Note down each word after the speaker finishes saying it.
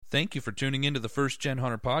Thank you for tuning into the First Gen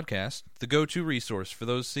Hunter podcast, the go-to resource for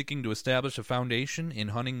those seeking to establish a foundation in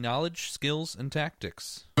hunting knowledge, skills, and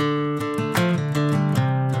tactics.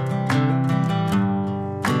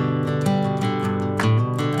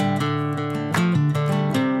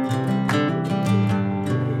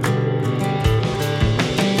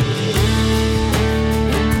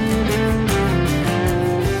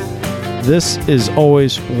 This is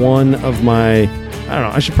always one of my, I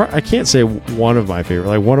don't know, I can't say one of my favorite,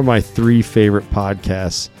 like one of my three favorite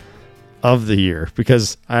podcasts of the year,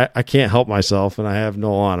 because I can't help myself and I have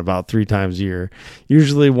Noel on about 3 times a year.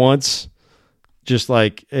 Usually once, just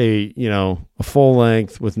like a full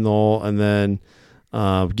length with Noel, and then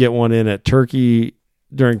get one in at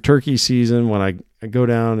during turkey season when I go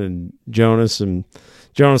down and Jonas the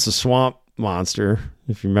Swamp Monster,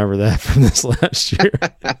 if you remember that from this last year.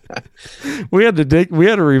 we had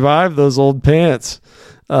to revive those old pants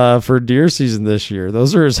for deer season this year.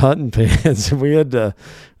 Those are his hunting pants, and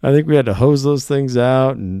I think we had to hose those things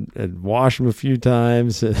out and wash them a few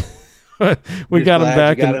times. We got them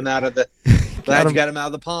back. Glad you got them out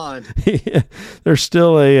of the pond. Yeah, there's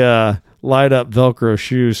still a light up Velcro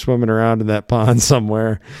shoe swimming around in that pond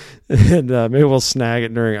somewhere, and maybe we'll snag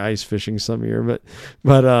it during ice fishing some year.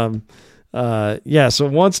 So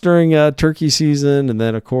once during turkey season, and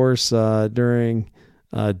then of course during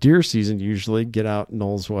deer season, usually get out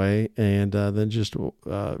Noel's way, and then just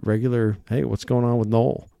regular, hey, what's going on with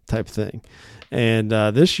Noel type thing. And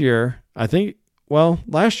this year,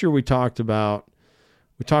 last year we talked about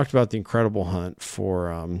the incredible hunt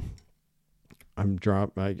for I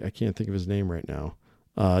can't think of his name right now.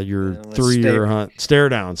 Your 3-year hunt, stare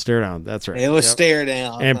down. That's right. It was stare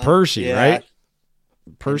down. And Percy, yeah. right?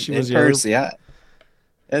 Percy was Percy.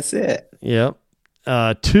 That's it. Yep.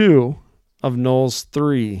 2 of Noel's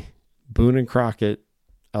 3 Boone and Crockett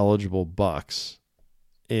eligible bucks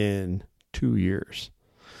in 2 years.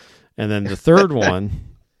 And then the third one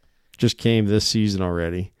just came this season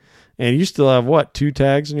already. And you still have 2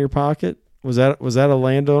 tags in your pocket? Was that a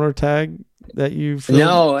landowner tag that you filled?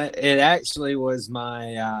 No, it actually was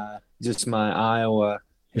my just my Iowa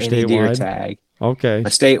Your deer statewide tag. Okay. A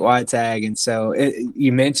statewide tag. And so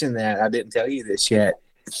you mentioned that. I didn't tell you this yet.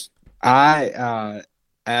 I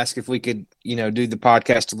asked if we could, do the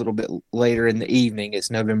podcast a little bit later in the evening. It's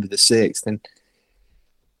November the 6th. And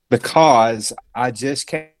because I just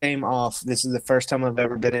came off, this is the first time I've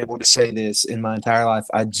ever been able to say this in my entire life.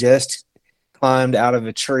 I just climbed out of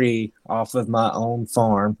a tree off of my own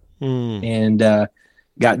farm and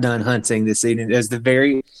got done hunting this evening. It was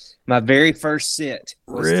my very first sit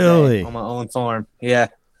was really on my own farm. Yeah.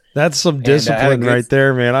 That's some discipline right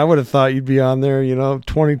there, man. I would have thought you'd be on there,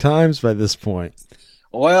 20 times by this point.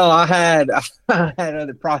 Well, I had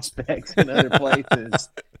other prospects in other places,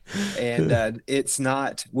 and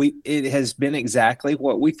it has been exactly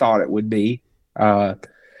what we thought it would be, and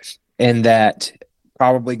that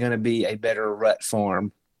probably going to be a better rut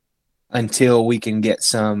farm until we can get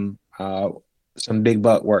some big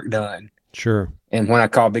buck work done. Sure. And when I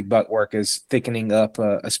call big buck work is thickening up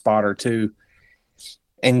a spot or two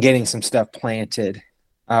and getting some stuff planted.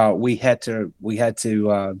 We had to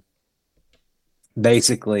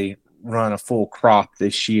basically run a full crop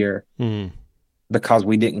this year because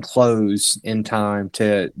we didn't close in time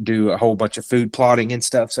to do a whole bunch of food plotting and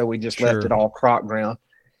stuff. So we just left it all crop ground.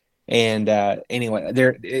 And anyway,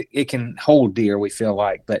 it can hold deer, we feel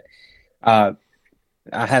like, but I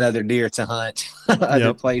had other deer to hunt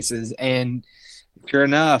other places. And sure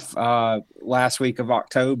enough, last week of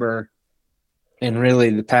October and really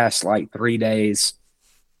the past 3 days,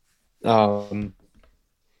 had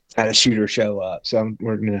a shooter show up. So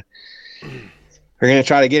we're gonna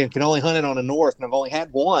try to get him. Can only hunt it on the north, and I've only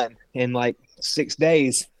had one in 6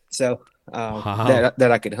 days. So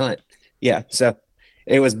that I could hunt. Yeah. So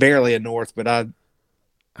it was barely a north, but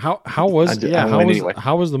how was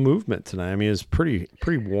the movement tonight? I mean, it's pretty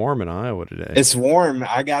warm in Iowa today. It's warm.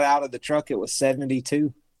 I got out of the truck. It was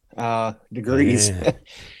 72 degrees.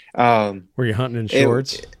 Were you hunting in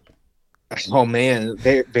shorts? Oh man,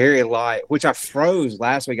 very, very light. Which I froze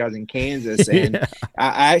last week. I was in Kansas, and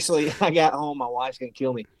I got home. My wife's gonna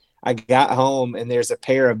kill me. I got home, and there's a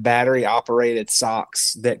pair of battery-operated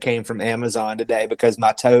socks that came from Amazon today because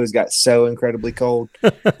my toes got so incredibly cold.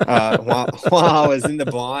 While I was in the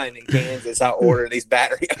blind in Kansas, I ordered these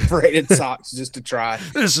battery-operated socks just to try.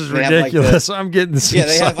 This is ridiculous. I'm getting this. Yeah,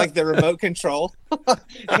 they have the remote control.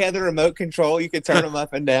 They have the remote control. You can turn them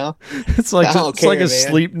up and down. It's like a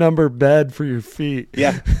sleep number bed for your feet.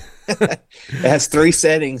 Yeah, it has 3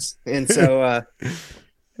 settings, and so.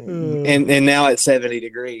 And now it's 70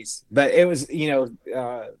 degrees, but it was,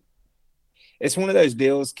 it's one of those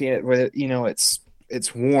deals, Kent, where it's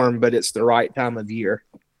warm, but it's the right time of year.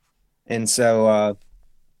 And so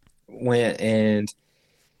went and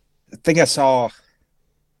I think I saw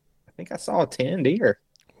 10 deer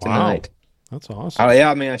tonight. Wow. That's awesome. Oh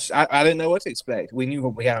yeah, I mean, I didn't know what to expect. We knew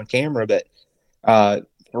what we had on camera, but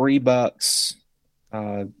 3 bucks,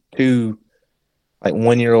 2 like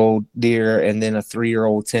 1-year-old deer, and then a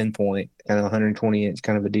 3-year-old 10-point, kind of 120-inch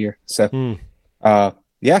kind of a deer. So,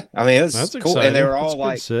 yeah, I mean, it was That's cool, exciting. and they were all That's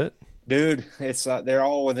like, sit. dude, it's they're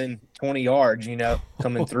all within 20 yards,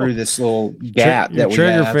 coming through this little gap Your that we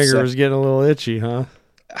trigger have. finger was getting a little itchy, huh?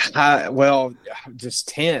 Well, just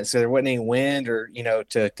tense. So there wasn't any wind or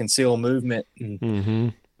to conceal movement.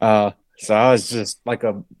 And, so I was just like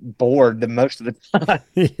a bored the most of the time.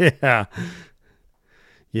 Yeah.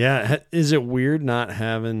 Yeah. Is it weird not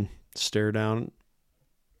having stare down,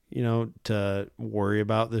 to worry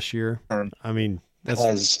about this year? I mean,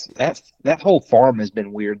 because that whole farm has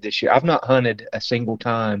been weird this year. I've not hunted a single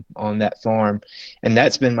time on that farm, and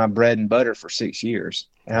that's been my bread and butter for 6 years,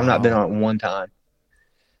 and I've not been on it one time.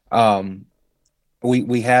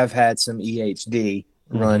 We have had some EHD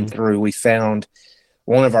run through. We found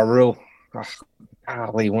one of our real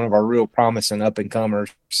promising up and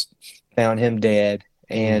comers. Found him dead,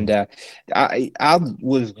 and I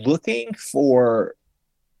was looking for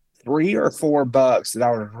 3 or 4 bucks that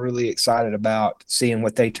I was really excited about seeing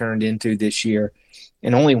what they turned into this year,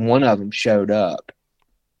 and only one of them showed up.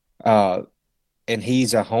 And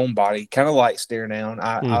he's a homebody, kind of like stare down.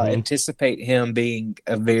 I anticipate him being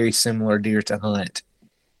a very similar deer to hunt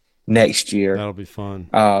next year. That'll be fun.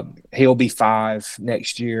 He'll be 5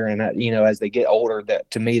 next year, and as they get older,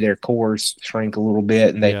 that to me their cores shrink a little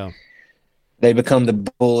bit, and they become the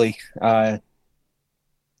bully.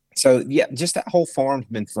 So yeah, just that whole farm's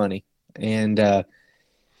been funny, and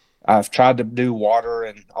I've tried to do water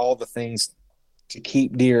and all the things to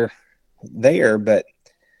keep deer there, but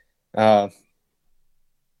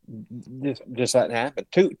just hadn't happened.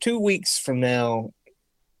 2 weeks from now,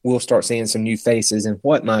 we'll start seeing some new faces, and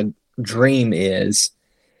what my dream is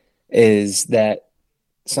that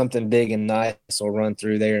something big and nice will run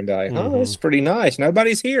through there and be like, oh, it's pretty nice.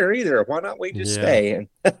 Nobody's here either. Why not we just stay? And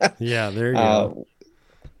yeah, there you go.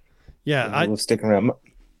 Yeah, we'll stick around.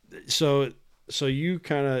 So you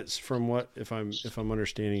kind of, from what, if I'm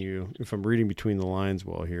understanding you, if I'm reading between the lines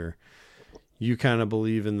well here, you kind of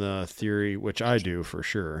believe in the theory, which I do for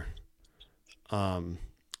sure,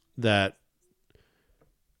 that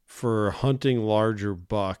for hunting larger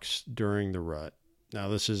bucks during the rut. Now,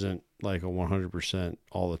 this isn't like a 100%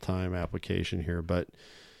 all the time application here, but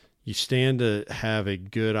you stand to have a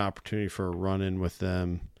good opportunity for a run-in with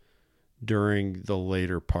them during the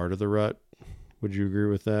later part of the rut. Would you agree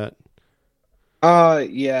with that?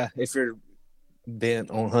 Yeah, if you're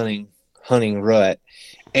bent on hunting rut.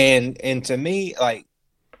 And to me, like,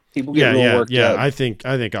 people get real worked up. I think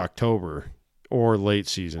October or late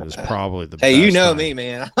season is probably the best. Hey, you know time. me,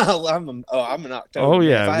 man. I'm an October. Oh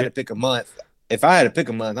yeah. If I had to pick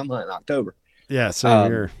a month, I'm hunting October. Yeah, same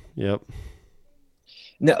here. Yep.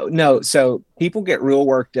 No. So people get real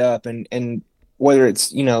worked up, and whether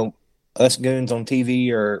it's us goons on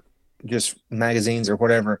TV or just magazines or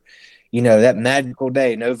whatever, that magical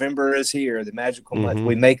day, November is here, the magical month.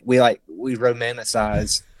 We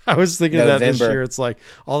romanticize. I was thinking November. that this year. It's like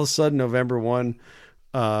all of a sudden November 1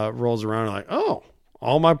 rolls around, and like, oh,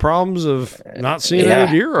 all my problems of not seeing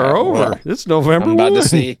any deer are over. Well, it's November. I'm about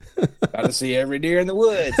to see every deer in the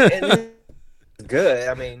woods. And it's good.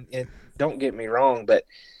 I mean, don't get me wrong, but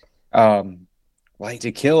like,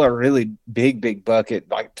 to kill a really big bucket,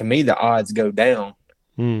 like, to me the odds go down.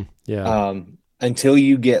 Until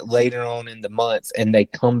you get later on in the month and they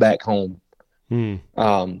come back home.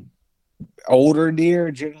 Older deer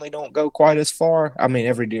generally don't go quite as far. I mean,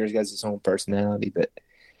 every deer has its own personality, but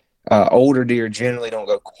older deer generally don't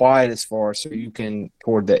go quite as far. So you can,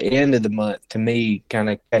 toward the end of the month, to me, kind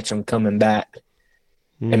of catch them coming back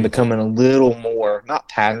and becoming a little more, not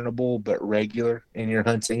patternable, but regular in your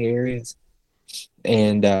hunting areas.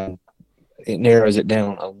 And it narrows it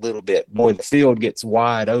down a little bit. Boy, the field gets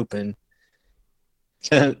wide open.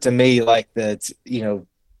 To me, like,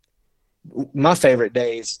 my favorite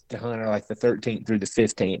days to hunt are like the 13th through the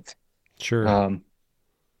 15th. Sure.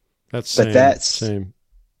 That's same.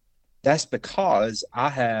 That's because I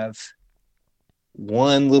have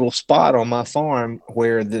one little spot on my farm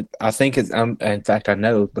where I think it's, in fact, I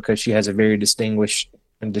know, because she has a very distinguishable.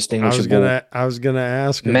 I was gonna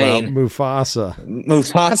ask about Mufasa.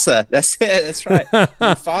 Mufasa, that's it. That's right.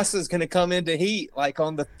 Mufasa is gonna come into heat like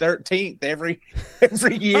on the 13th every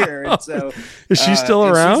year. And so, is she still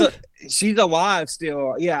around? she's alive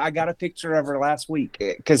still. Yeah, I got a picture of her last week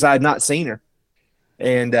because I had not seen her,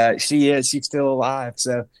 and she's still alive.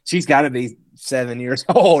 So she's got to be 7 years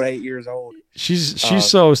old, 8 years old. She's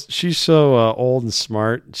so old and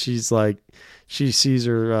smart. She's like, she sees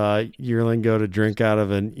her yearling go to drink out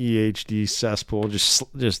of an EHD cesspool,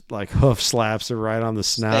 just like hoof slaps her right on the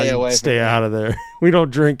snout. Stay out of there. We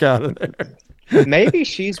don't drink out of there. Maybe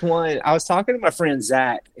she's one. I was talking to my friend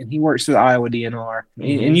Zach, and he works with Iowa DNR,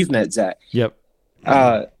 and you've met Zach. Yep.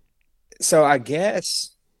 So I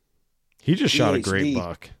guess he just shot a great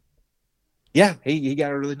buck. Yeah, he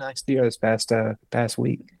got a really nice deer this past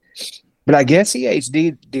week. But I guess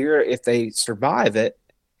EHD deer, if they survive it,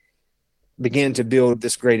 begin to build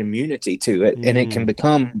this great immunity to it, and it can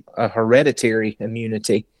become a hereditary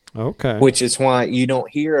immunity. Okay. Which is why you don't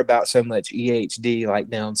hear about so much EHD like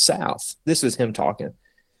down south. This was him talking.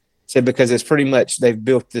 Said because it's pretty much they've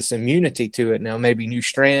built this immunity to it now. Maybe new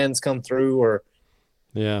strands come through or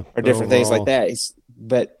different things like that.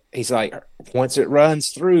 But he's like, once it runs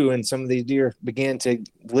through and some of these deer begin to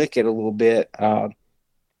lick it a little bit,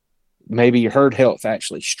 maybe your herd health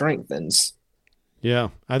actually strengthens. Yeah,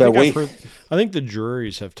 I think the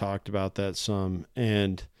juries have talked about that some.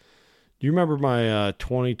 And do you remember my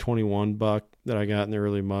 2021 buck that I got in the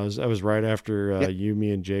early muzz? That was right after you,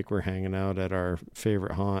 me, and Jake were hanging out at our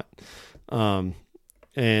favorite haunt. And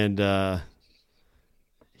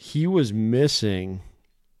he was missing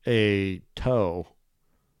a toe,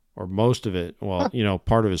 or most of it. Well,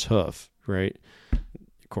 part of his hoof, right?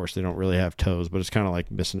 Of course, they don't really have toes, but it's kind of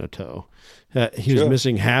like missing a toe. He was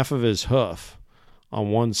missing half of his hoof on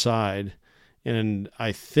one side, and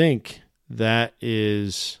I think that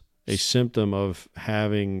is a symptom of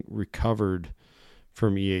having recovered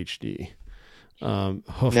from EHD.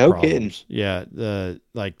 Hoof no problems. kidding. Yeah,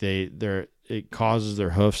 it causes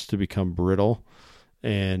their hoofs to become brittle,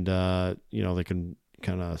 and they can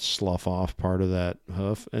kind of slough off part of that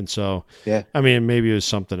hoof, and so I mean, maybe it was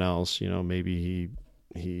something else. Maybe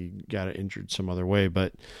he got it injured some other way,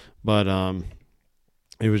 but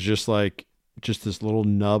it was just this little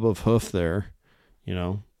nub of hoof there,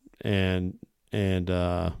 and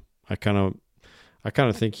I kind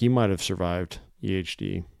of think he might have survived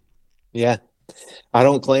EHD. Yeah, I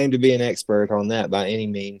don't claim to be an expert on that by any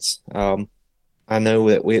means. I know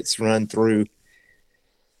that it's run through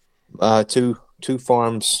two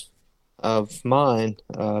farms of mine,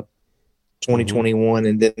 2021,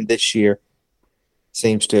 and then this year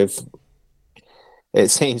seems to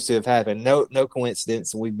have happened. No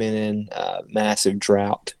coincidence. We've been in massive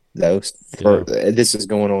drought though. This is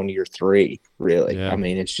going on year 3, really. Yeah. I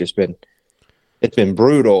mean, it's been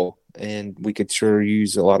brutal, and we could sure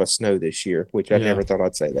use a lot of snow this year, which I never thought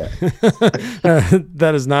I'd say that.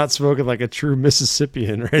 That is not spoken like a true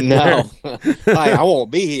Mississippian right now. No, I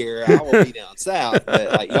won't be here. I will be down south,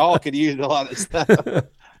 but y'all could use a lot of stuff.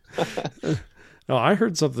 No, I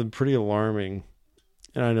heard something pretty alarming.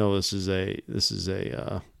 And I know this is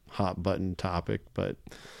a hot button topic, but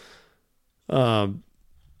it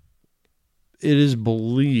is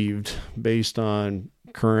believed, based on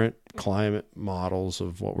current climate models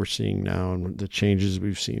of what we're seeing now and the changes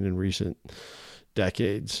we've seen in recent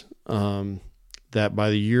decades, that by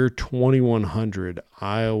the year 2100,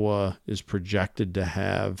 Iowa is projected to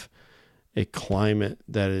have a climate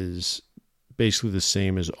that is basically the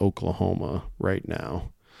same as Oklahoma right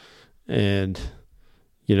now. And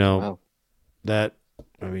wow.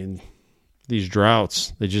 These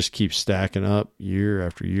droughts, they just keep stacking up year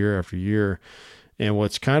after year after year. And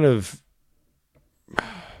what's kind of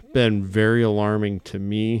been very alarming to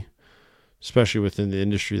me, especially within the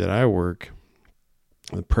industry that I work,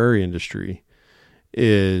 the prairie industry,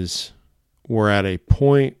 is we're at a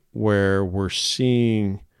point where we're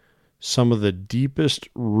seeing some of the deepest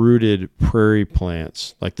rooted prairie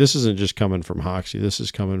plants. Like, this isn't just coming from Hoxie. This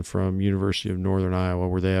is coming from University of Northern Iowa,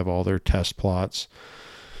 where they have all their test plots.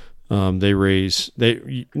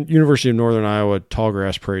 University of Northern Iowa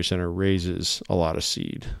Tallgrass Prairie Center raises a lot of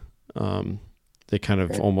seed. They kind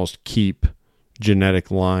of almost keep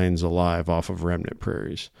genetic lines alive off of remnant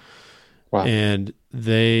prairies. Wow. And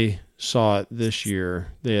they saw it this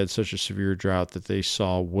year. They had such a severe drought that they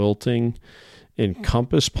saw wilting in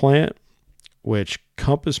compass plant, which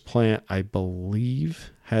compass plant, I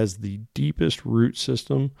believe, has the deepest root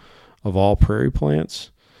system of all prairie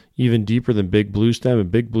plants, even deeper than big blue stem.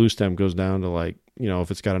 And big blue stem goes down to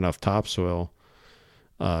if it's got enough topsoil,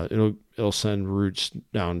 it'll send roots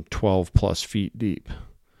down 12 plus feet deep.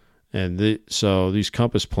 And so these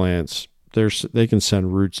compass plants, they can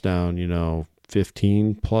send roots down,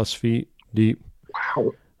 15 plus feet deep.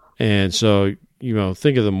 Wow. And so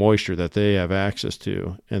think of the moisture that they have access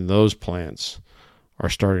to, and those plants are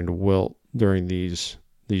starting to wilt during these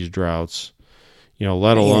droughts,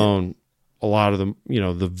 let alone a lot of them,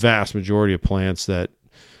 the vast majority of plants that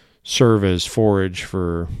serve as forage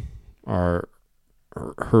for our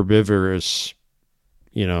herbivorous,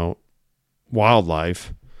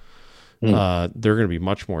 wildlife. They're going to be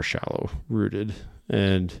much more shallow rooted,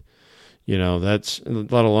 and that's,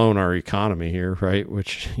 let alone our economy here, right?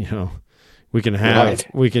 Which, we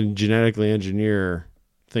can genetically engineer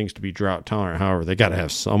things to be drought tolerant. However, they got to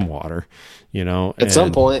have some water, at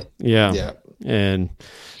some point. Yeah. And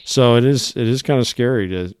so it is kind of scary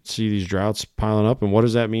to see these droughts piling up. And what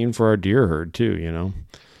does that mean for our deer herd too,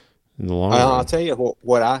 in the long run? I'll tell you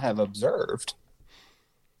what I have observed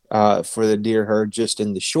for the deer herd just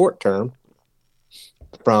in the short term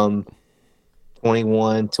from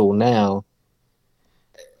 21 till now,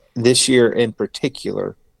 this year in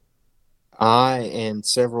particular, I and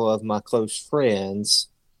several of my close friends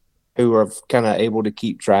who are kind of able to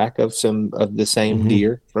keep track of some of the same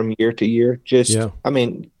deer from year to year. I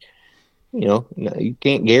mean, you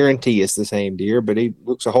can't guarantee it's the same deer, but he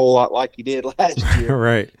looks a whole lot like he did last year.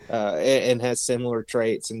 Right. And has similar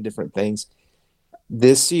traits and different things.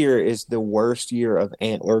 This year is the worst year of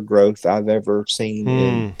antler growth I've ever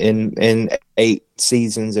seen in 8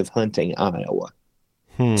 seasons of hunting Iowa.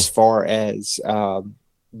 As far as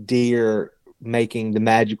deer making the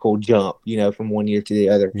magical jump, from one year to the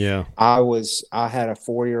other. Yeah. I had a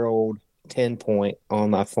 4-year-old 10-point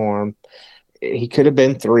on my farm. He could have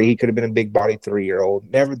been 3. He could have been a big body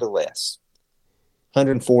 3-year-old. Nevertheless,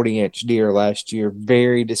 140-inch deer last year,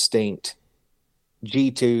 very distinct.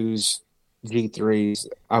 G2s, G3s.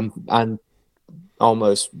 I'm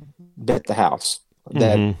almost bet the house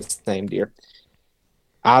that the same deer.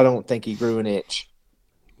 I don't think he grew an inch.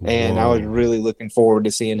 And I was really looking forward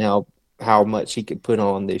to seeing how much he could put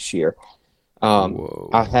on this year.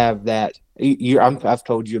 I have that. I've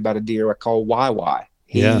told you about a deer I call YY.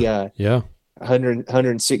 He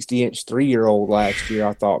 160-inch 3-year-old last year.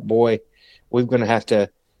 I thought, boy, we're going to have to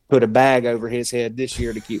put a bag over his head this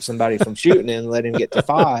year to keep somebody from shooting him and let him get to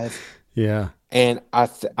 5. Yeah. And I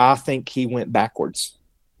think he went backwards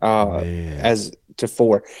as to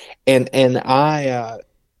 4. And I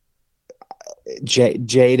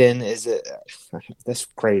Jaden is that's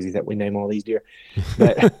crazy that we name all these deer,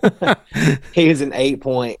 but he is an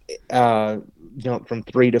 8-point jump from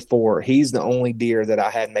 3 to 4. He's the only deer that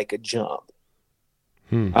I had make a jump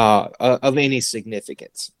of any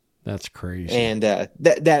significance. That's crazy. And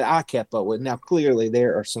that I kept up with. Now clearly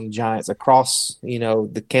there are some giants across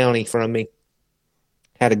the county from me.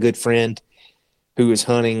 Had a good friend who was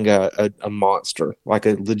hunting a monster, like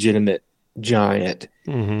a legitimate giant.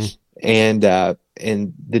 And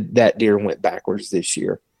that deer went backwards this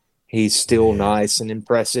year. He's still nice and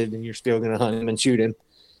impressive, and you're still going to hunt him and shoot him.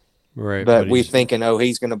 Right. But we're thinking,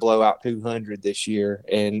 he's going to blow out 200 this year,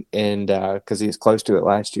 and because he was close to it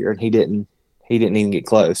last year, and he didn't even get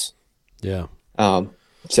close. Yeah.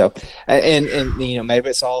 So, and maybe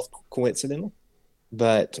it's all coincidental,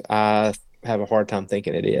 but I have a hard time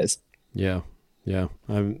thinking it is. Yeah. Yeah.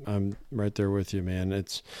 I'm right there with you, man.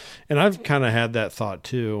 And I've kind of had that thought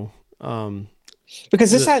too.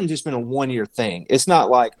 Because this hadn't just been a 1-year thing. It's not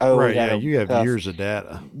like, right, you have years of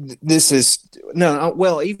data. This is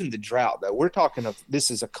well, even the drought though. We're talking of this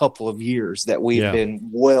is a couple of years that we've been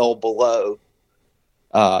well below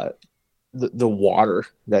the water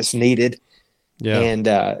that's needed. Yeah.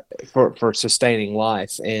 And for sustaining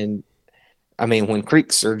life. And I mean, when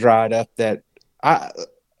creeks are dried up, that I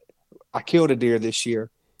killed a deer this year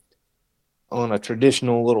on a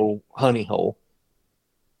traditional little honey hole.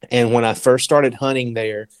 And when I first started hunting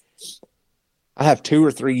there, I have 2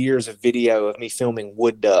 or 3 years of video of me filming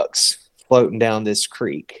wood ducks floating down this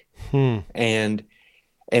creek. And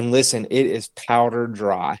listen, it is powder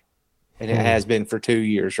dry, and it has been for 2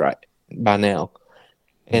 years right by now.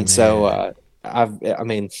 And so I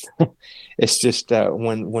mean, it's just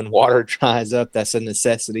when water dries up, that's a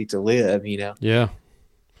necessity to live, Yeah.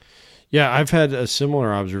 Yeah, I've had a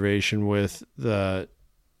similar observation with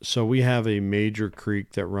so we have a major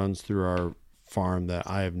creek that runs through our farm that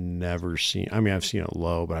I have never seen. I mean, I've seen it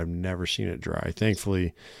low, but I've never seen it dry.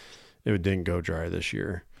 Thankfully, it didn't go dry this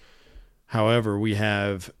year. However, we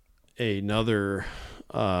have another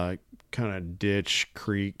kind of ditch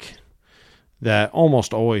creek that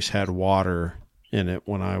almost always had water in it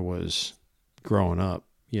when I was growing up,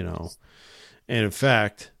 And in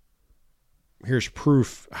fact, here's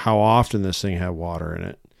proof how often this thing had water in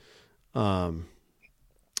it.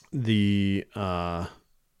 The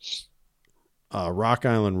Rock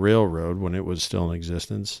Island Railroad, when it was still in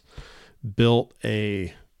existence, built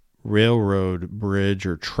a railroad bridge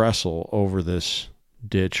or trestle over this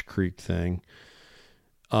ditch creek thing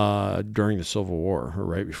during the Civil War, or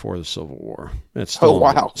right before the Civil War. It's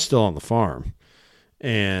still still on the farm.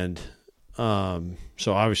 And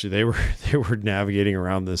so obviously they were navigating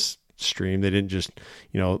around this stream. They didn't just,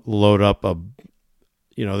 load up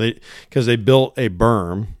because they built a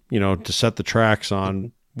berm, to set the tracks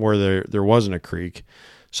on where there wasn't a creek.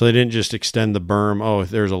 So they didn't just extend the berm. Oh, if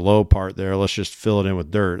there's a low part there, let's just fill it in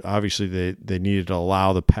with dirt. Obviously they needed to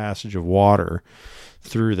allow the passage of water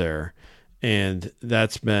through there. And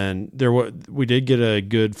that's been there. We did get a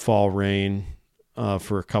good fall rain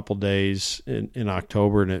for a couple days in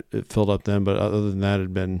October, and it filled up then. But other than that, it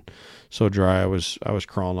had been so dry. I was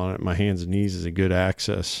crawling on it. My hands and knees is a good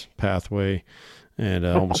access pathway, and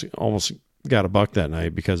almost got a buck that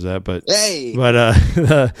night because of that. But but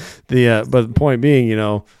the point being,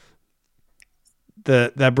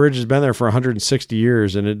 that bridge has been there for 160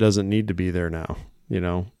 years, and it doesn't need to be there now.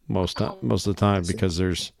 Most of the time because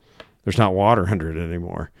there's not water under it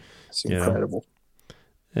anymore. It's incredible.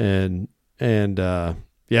 And that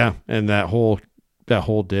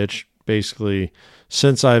whole ditch, basically,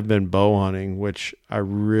 since I've been bow hunting, which I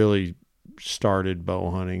really started bow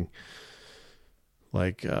hunting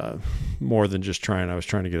like more than just I was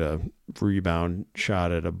trying to get a rebound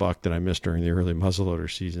shot at a buck that I missed during the early muzzleloader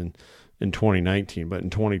season in 2019. But in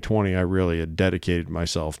 2020, I really had dedicated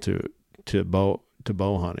myself to bow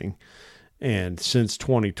hunting. And since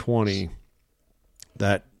 2020,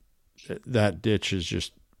 that ditch has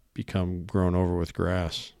just become grown over with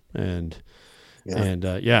grass, and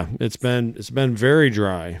it's been very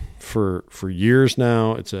dry for years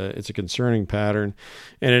now. It's a concerning pattern,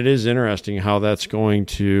 and it is interesting how that's going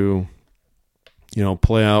to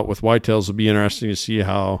play out with whitetails. It'll be interesting to see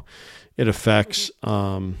how it affects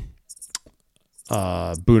Boone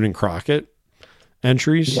and Crockett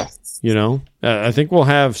entries. I think we'll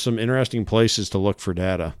have some interesting places to look for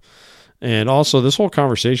data. And also, this whole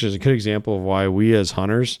conversation is a good example of why we as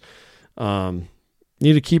hunters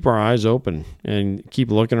need to keep our eyes open and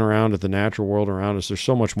keep looking around at the natural world around us. There's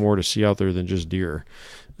so much more to see out there than just deer.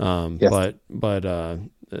 But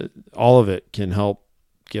all of it can help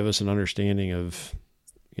give us an understanding of,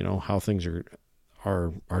 how things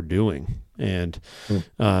are doing. And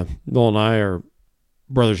Noel and I are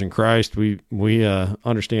brothers in Christ. We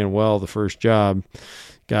understand well the first job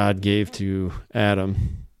God gave to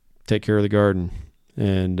Adam, take care of the garden,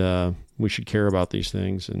 and we should care about these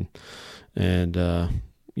things and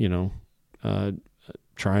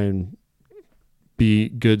try and be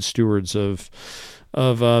good stewards of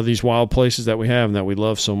these wild places that we have and that we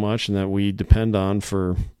love so much and that we depend on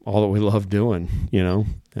for all that we love doing.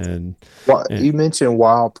 And you mentioned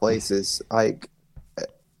wild places, like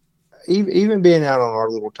even being out on our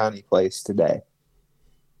little tiny place today,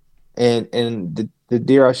 and the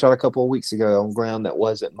deer I shot a couple of weeks ago on ground that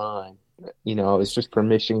wasn't mine. It was just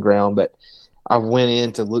permission ground, but I went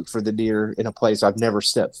in to look for the deer in a place I've never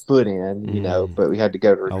stepped foot in, but we had to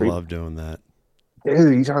go to retreat. I love doing that.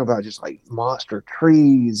 Dude, you talk about just like monster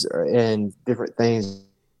trees and different things.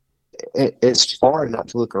 It's hard not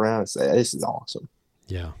to look around and say, this is awesome.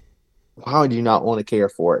 Yeah. How would you not want to care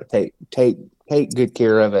for it? Take good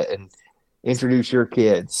care of it and introduce your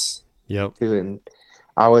kids to it. And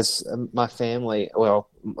my family,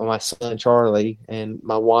 my son Charlie and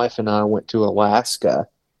my wife and I went to Alaska.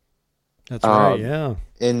 That's right, yeah.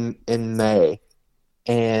 In May,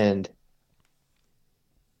 and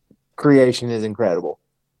creation is incredible.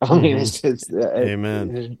 I mean, it's just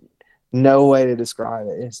amen. There's no way to describe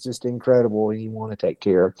it. It's just incredible, and you want to take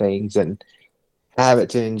care of things and have it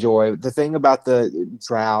to enjoy. The thing about the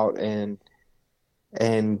drought and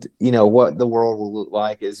what the world will look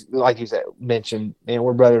like is, like you mentioned,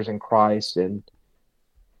 we're brothers in Christ, and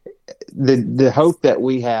the hope that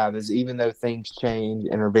we have is, even though things change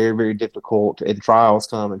and are very, very difficult and trials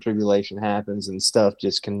come and tribulation happens and stuff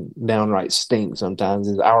just can downright stink sometimes,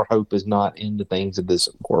 is our hope is not in the things of this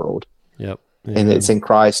world. Yep. And it's in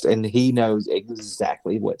Christ, and he knows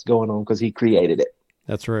exactly what's going on because he created it.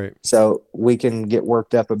 That's right. So we can get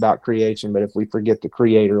worked up about creation, but if we forget the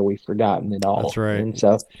creator, we've forgotten it all. That's right. And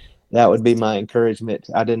so that would be my encouragement.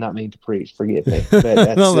 I did not mean to preach. Forgive me. But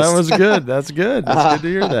that's no, that was good. That's good. That's good to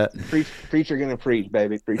hear that. Preacher gonna preach,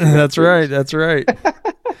 baby. That's right. That's right.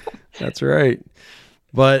 That's right.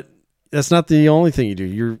 But that's not the only thing you do.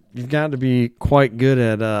 You've got to be quite good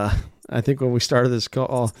at. I think when we started this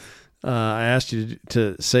call, I asked you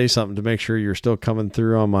to say something to make sure you're still coming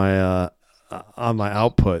through on my on my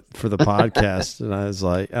output for the podcast, and I was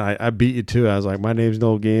like, I beat you too. I was like, my name's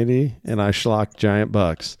Noel Gandy, and I schlock giant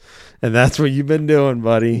bucks, and that's what you've been doing,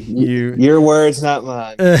 buddy. Your words, not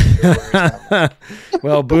mine.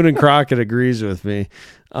 Well, Boone and Crockett agrees with me.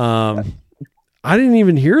 I didn't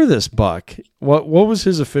even hear this buck. What was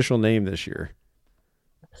his official name this year?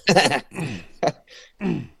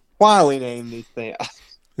 Why we name these things?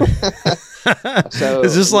 So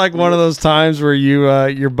is this like one of those times where you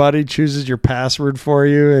your buddy chooses your password for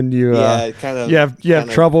you, and you have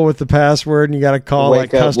trouble with the password, and you got to call like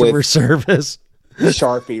customer service?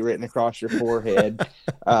 Sharpie written across your forehead.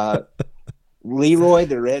 Leroy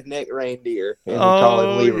the redneck reindeer. And we call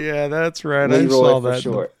him Leroy. Yeah, that's right. Leroy I saw for that.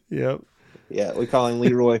 Short. Yep. Yeah, we call him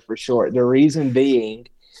Leroy for short. The reason being,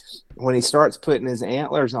 when he starts putting his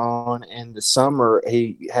antlers on in the summer,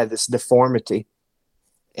 he had this deformity.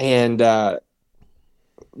 And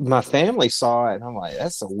my family saw it, and I'm like,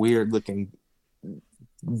 that's a weird looking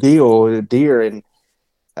deal with a deer. And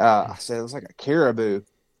I said, it was like a caribou.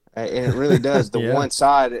 And it really does. The one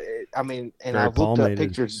side, I looked up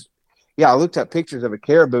pictures. Yeah, I looked up pictures of a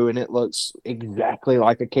caribou, and it looks exactly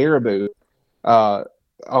like a caribou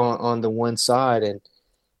on the one side. And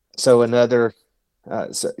so another,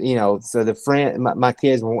 so the friend, my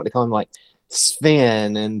kids want to call him like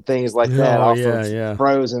Sven and things like that.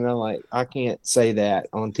 Frozen. I'm like, I can't say that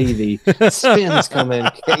on TV. Sven's coming.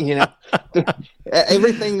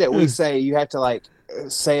 Everything that we say, you have to like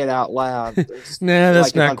say it out loud. Nah,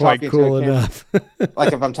 that's not quite cool enough.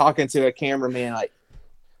 Like if I'm talking to a cameraman, like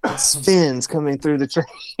Sven's coming through the tree.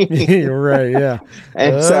 You're right. Yeah.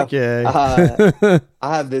 And okay. So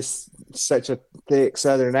I have such a thick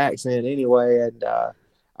Southern accent anyway, and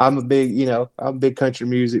I'm a big country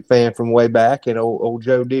music fan from way back, and old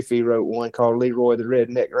Joe Diffie wrote one called Leroy the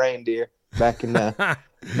Redneck Reindeer back in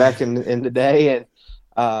the day, and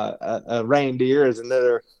a reindeer is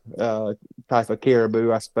another type of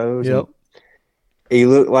caribou, I suppose. Yep. And he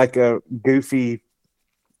looked like a goofy.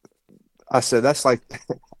 I said, that's like,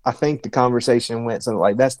 I think the conversation went something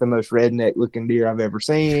like, that's the most redneck looking deer I've ever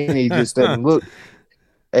seen. He just doesn't look.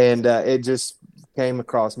 And it just came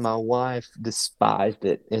across. My wife despised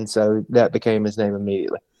it. And so that became his name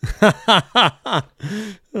immediately.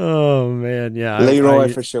 Oh, man. Yeah.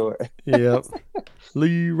 Leroy for sure. Yep.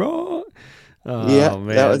 Leroy. Oh, yeah,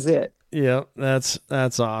 man. that was it. Yep. That's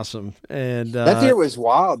awesome. And that deer was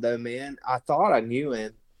wild, though, man. I thought I knew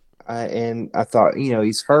him. And I thought,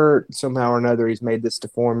 he's hurt somehow or another. He's made this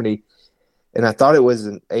deformity. And I thought it was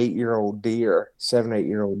an 8-year-old deer,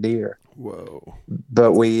 8-year-old deer. Whoa.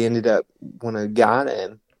 But we ended up, when I got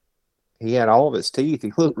him, he had all of his teeth.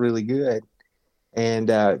 He looked really good. And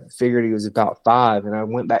figured he was about 5. And I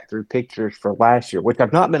went back through pictures for last year, which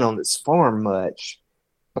I've not been on this farm much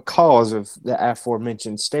because of the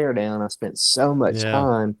aforementioned stare down. I spent so much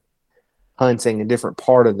time hunting a different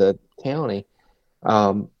part of the county.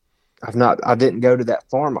 I didn't go to that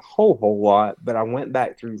farm a whole lot, but I went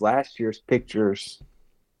back through last year's pictures,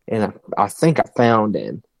 and I think I found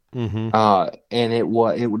him. Mm-hmm. And it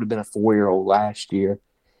would have been a 4-year-old last year,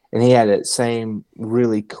 and he had that same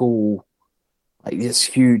really cool, like this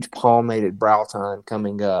huge palmated brow tine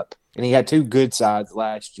coming up, and he had 2 good sides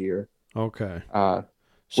last year. Okay.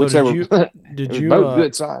 So did you both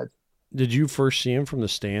good sides? Did you first see him from the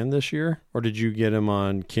stand this year, or did you get him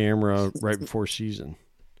on camera right before season?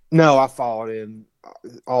 No, I followed him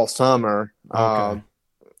all summer. Okay.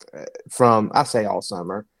 I say all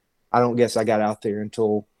summer. I don't guess I got out there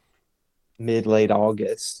until late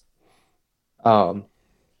August.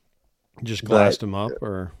 Just glassed him up,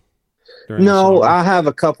 or? No, I have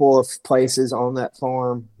a couple of places on that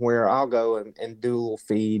farm where I'll go and do a little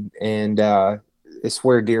feed, and it's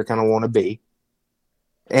where deer kind of want to be.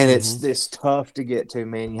 And it's tough to get to,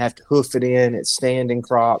 man. You have to hoof it in. It's standing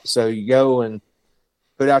crop, so you go and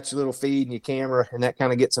put out your little feed and your camera, and that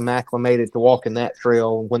kind of gets them acclimated to walking that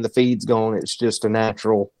trail. When the feed's gone, it's just a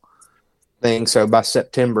natural thing. So by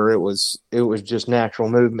September, it was just natural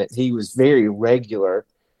movement. He was very regular.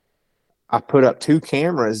 I put up 2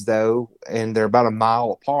 cameras though, and they're about a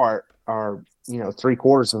mile apart, or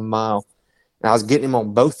 3/4 of a mile. And I was getting him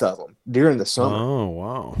on both of them during the summer. Oh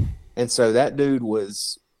wow! And so that dude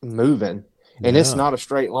was moving, and it's not a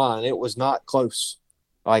straight line. It was not close.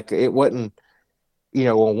 Like it wasn't.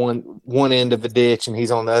 On one end of a ditch and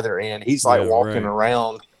he's on the other end. He's like walking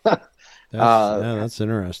around. That's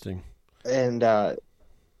interesting. And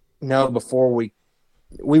before we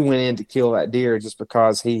went in to kill that deer, just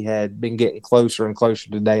because he had been getting closer and closer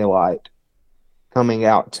to daylight, coming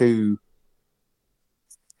out to.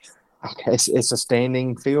 It's a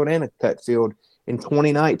standing field and a cut field. In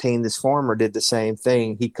 2019, this farmer did the same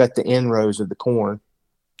thing. He cut the end rows of the corn.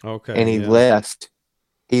 Okay. And he left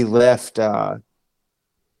kind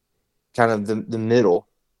of the middle.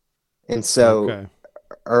 And so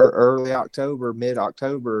early October,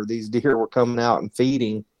 mid-October, these deer were coming out and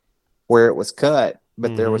feeding where it was cut,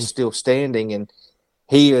 but there was still standing. And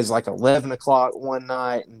he was like 11 o'clock one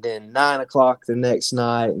night, and then 9 o'clock the next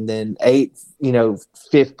night, and then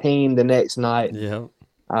 8:15 the next night. Yeah.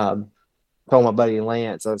 Told my buddy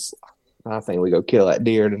Lance, I think we go kill that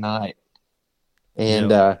deer tonight.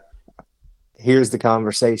 And here's the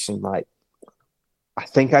conversation. Like, I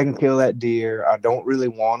think I can kill that deer. I don't really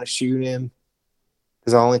want to shoot him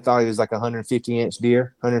because I only thought he was like 150-inch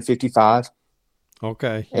deer, 155.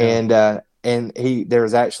 Okay. Yeah. And there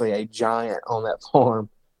was actually a giant on that farm.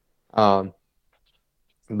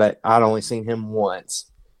 But I'd only seen him once.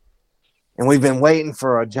 And we've been waiting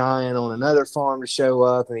for a giant on another farm to show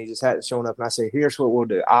up, and he just hadn't shown up. And I said, here's what we'll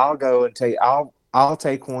do. I'll go and I'll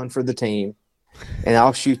take one for the team, and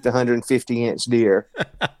I'll shoot the 150-inch deer,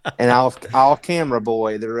 and I'll camera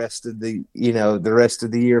boy the rest of the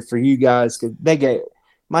year for you guys. Cause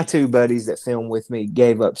my two buddies that filmed with me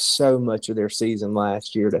gave up so much of their season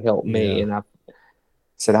last year to help me. And I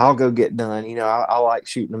said, I'll go get done. I like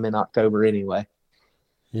shooting them in October anyway.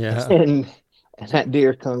 Yeah. And that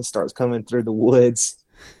deer starts coming through the woods.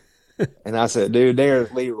 And I said, dude,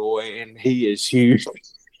 there's Leroy, and he is huge.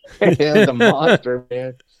 He's a monster,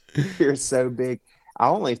 man. You're so big. I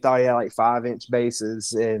only thought he had like 5-inch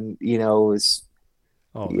bases, and it was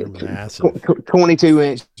they're massive.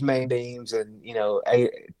 22-inch main beams, and 9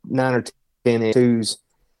 or 10-inch twos,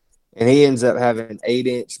 and he ends up having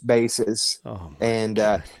 8-inch bases. Oh,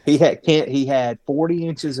 and he had 40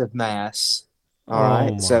 inches of mass. All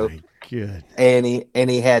right, so good. And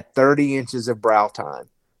he had 30 inches of brow time.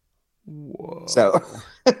 Whoa! So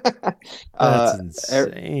that's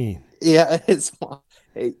insane. Yeah,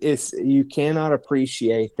 it's you cannot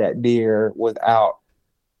appreciate that deer without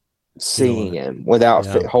seeing him, without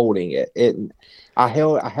holding it. I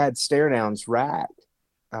had stare downs racked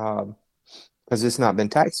because it's not been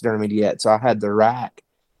taxidermied yet, so I had the rack,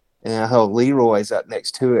 and I held Leroy's up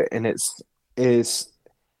next to it, and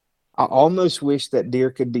I almost wish that deer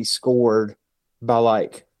could be scored by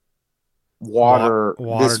like water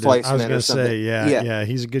displacement. I was going to say, yeah,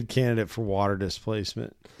 he's a good candidate for water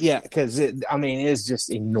displacement. Yeah, because it's just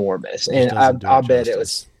enormous, and I bet it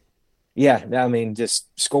was. Yeah, I mean, just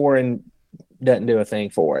scoring doesn't do a thing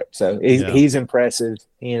for it. So he's impressive.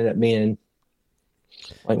 He ended up being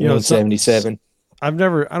like 177. I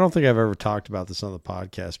don't think I've ever talked about this on the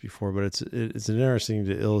podcast before, but it's interesting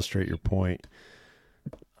to illustrate your point.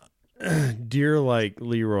 Deer like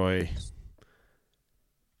Leroy,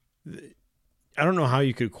 I don't know how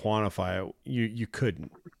you could quantify it. You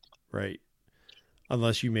couldn't, right?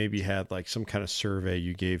 Unless you maybe had like some kind of survey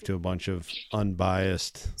you gave to a bunch of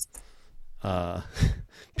unbiased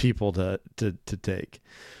people to take.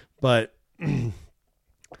 But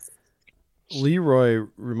Leroy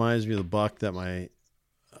reminds me of the buck that my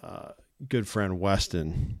good friend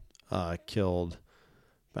Weston killed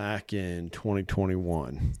back in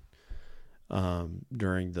 2021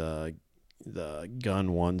 during the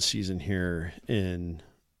gun one season here in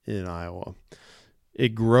Iowa.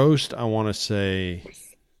 It grossed, I want to say,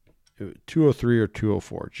 203 or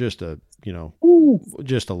 204, just a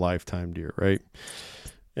lifetime deer, right?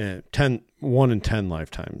 And 1 in 10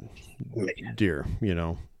 lifetime deer,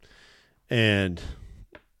 and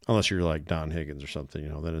unless you're like Don Higgins or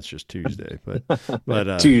something, then it's just Tuesday,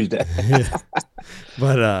 but Tuesday,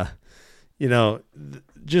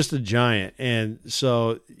 just a giant. And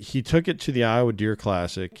so he took it to the Iowa Deer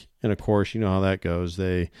Classic, and of course, you know how that goes.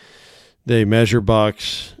 They measure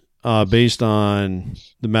bucks based on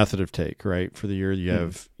the method of take, right? For the year, you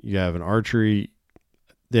have an archery.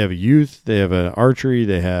 They have a youth. They have an archery.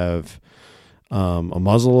 They have a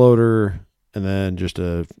muzzle loader, and then just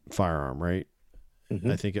a firearm, right?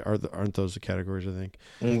 Mm-hmm. I think aren't those the categories? I think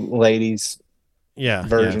ladies,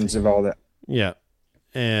 versions of all that. Yeah,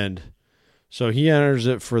 and so he enters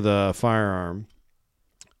it for the firearm,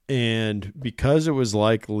 and because it was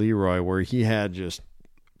like Leroy, where he had just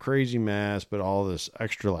crazy mass, but all this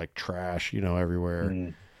extra like trash,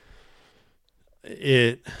 everywhere.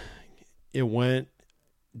 It went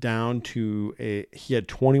down to he had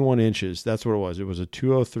 21 inches. That's what it was. It was a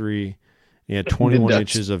 203. He had 21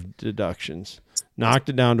 inches of deductions. Knocked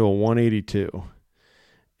it down to a 182.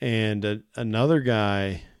 And another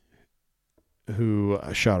guy who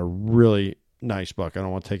shot a really nice buck. I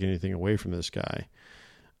don't want to take anything away from this guy.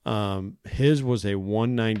 His was a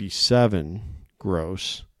 197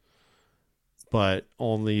 gross. but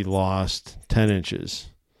only lost 10 inches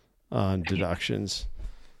on deductions.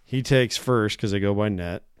 He takes first because they go by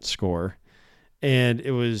net score. And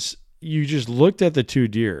it was, you just looked at the two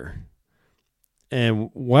deer, and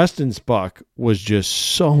Weston's buck was just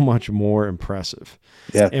so much more impressive.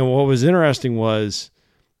 Yeah. And what was interesting was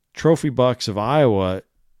trophy bucks of Iowa,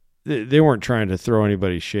 they weren't trying to throw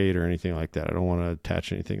anybody's shade or anything like that. I don't want to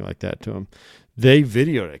attach anything like that to them. They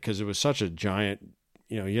videoed it because it was such a giant,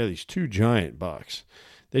 you had these two giant bucks.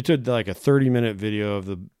 They took like a 30-minute video of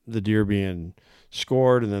the deer being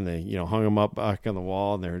scored, and then they, hung them up back on the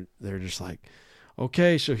wall, and they're just like,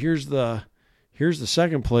 okay, so here's the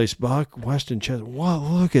second place buck, Weston Chestnut. Wow,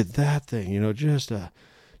 look at that thing,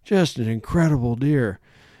 just an incredible deer.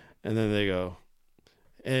 And then they go,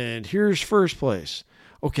 and here's first place.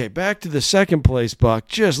 Okay, back to the second place buck.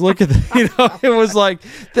 Just look at it was like,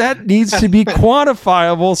 that needs to be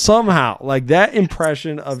quantifiable somehow. Like that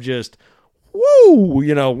impression of just,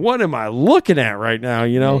 whoa, what am I looking at right now?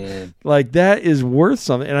 Man. Like that is worth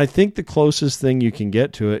something. And I think the closest thing you can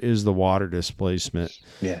get to it is the water displacement.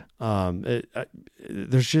 Yeah.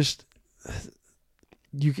 There's just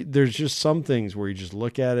some things where you just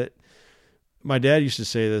look at it. My dad used to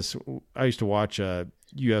say this. I used to watch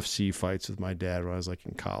UFC fights with my dad when I was like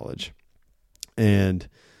in college, and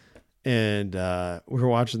we were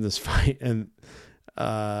watching this fight, and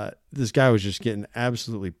this guy was just getting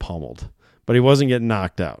absolutely pummeled, but he wasn't getting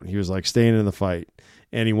knocked out. He was like staying in the fight,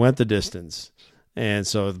 and he went the distance. And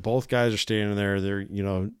so both guys are standing there. They're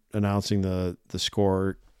announcing the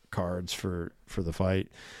score cards for the fight,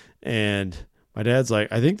 and my dad's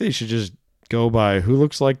like, I think they should just go by who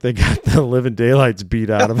looks like they got the living daylights beat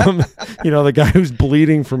out of them. The guy who's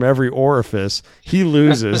bleeding from every orifice, he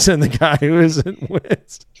loses, and the guy who isn't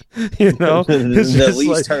wins. It's the just least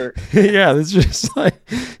like, hurt. Yeah, it's just like,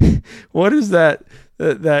 what is that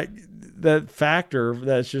factor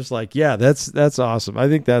that's just like, yeah, that's awesome. I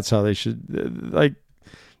think that's how they should, like,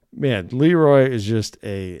 man, Leroy is just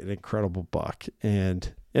an incredible buck.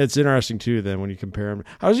 And it's interesting too, then when you compare him,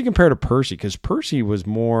 how does he compare to Percy? Because Percy was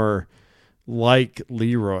more like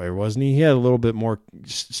Leroy, wasn't he? He had a little bit more.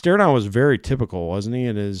 Stare down was very typical, wasn't he?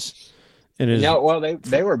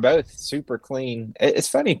 They were both super clean. It's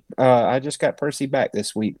funny. I just got Percy back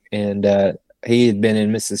this week, and he had been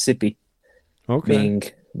in Mississippi, being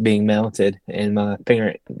mounted, and my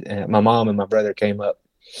mom and my brother came up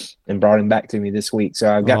and brought him back to me this week.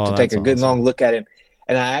 So I got to take a good long look at him,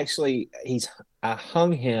 and I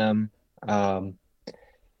hung him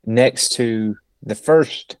next to the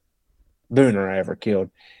first Booner I ever killed,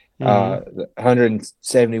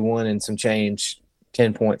 171 and some change,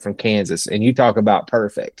 10-point from Kansas. And you talk about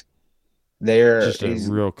perfect. He's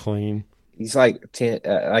real clean. He's like 10,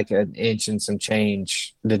 like an inch and some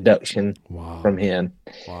change deduction from him.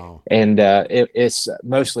 Wow. And it's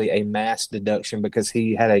mostly a mass deduction because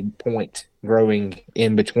he had a point growing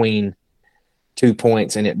in between 2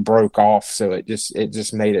 points, and it broke off. So it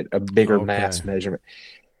just made it a bigger mass measurement.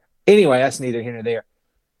 Anyway, that's neither here nor there.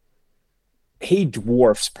 He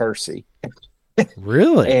dwarfs Percy.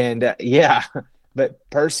 Really? And yeah, but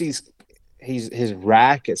Percy's his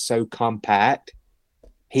rack is so compact.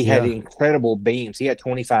 He had incredible beams. He had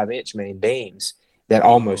 25-inch main beams that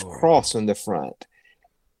almost cross in the front,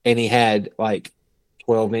 and he had like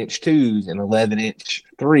 12-inch 2s and 11-inch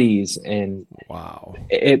 3s, and wow.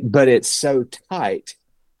 But it's so tight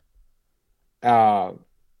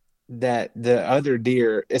that the other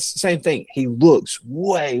deer, it's the same thing. He looks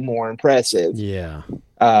way more impressive. Yeah.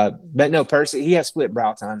 But no, Percy, he has split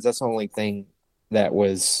brow tines. That's the only thing that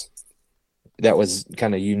was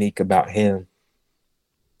kind of unique about him.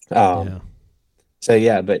 So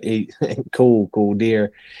yeah, but he cool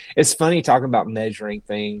deer. It's funny talking about measuring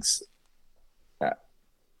things.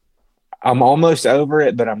 I'm almost over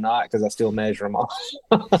it, but I'm not, because I still measure them all.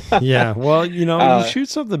 Yeah, well, you shoot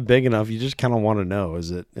something big enough, you just kind of want to know.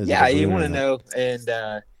 You want to know, and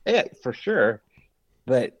yeah, for sure.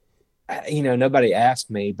 But nobody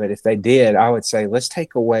asked me, but if they did, I would say let's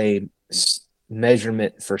take away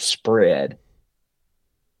measurement for spread,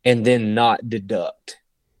 and then not deduct.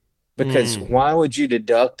 Because why would you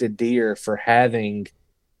deduct a deer for having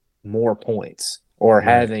more points or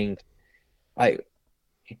having, like,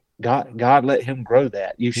 God let him grow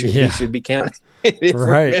that. He should be counted.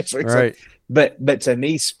 Right. But to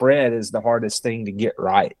me, spread is the hardest thing to get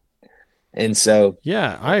right. And so,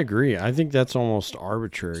 yeah, I agree. I think that's almost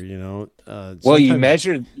arbitrary, well, you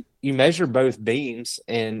measure both beams,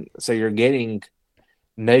 and so you're getting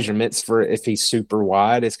measurements for, if he's super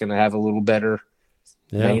wide, it's going to have a little better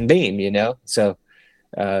main beam, So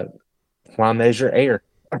why measure air?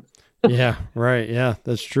 Yeah, right. Yeah,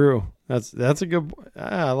 that's true. That's a good.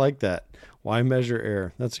 I like that. Why measure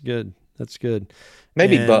air? That's good. That's good.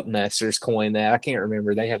 Maybe And Buckmasters coined that. I can't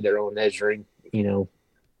remember. They have their own measuring,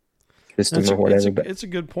 system or whatever. It's a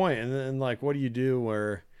good point. And then, like, what do you do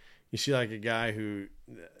where you see like a guy who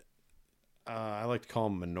I like to call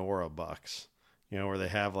them menorah bucks, where they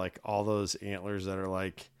have like all those antlers that are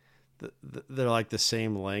like they're like the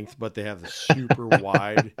same length, but they have the super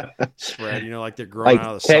wide spread. Like they're growing like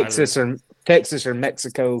out of the Texas side of Texas or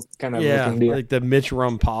Mexico kind of looking deal. like the Mitch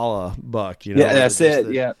Rumpala buck. Yeah, that's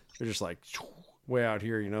it. They're just like way out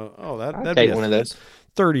here. Oh, that'd take be one of those.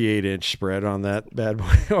 38-inch spread on that bad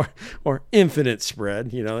boy, or infinite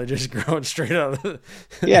spread. They're just growing straight out of the.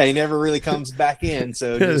 Yeah, he never really comes back in,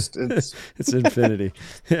 so just it's infinity.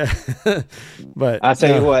 Yeah, but I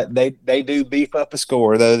tell you what, they do beef up a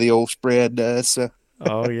score though. The old spread does. So.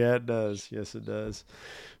 Oh yeah, it does. Yes, it does.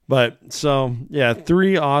 But so yeah,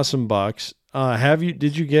 3 awesome bucks.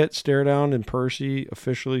 Did you get Stare Down and Percy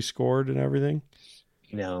officially scored and everything?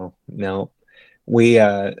 No.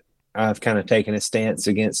 I've kind of taken a stance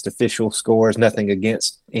against official scores, nothing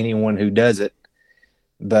against anyone who does it.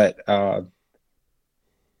 But,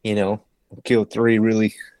 killed 3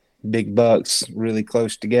 really big bucks really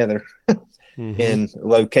close together in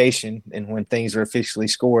location. And when things are officially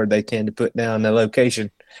scored, they tend to put down the location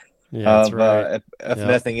of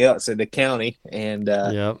nothing else in the county. And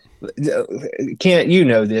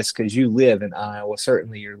Kent, this because you live in Iowa.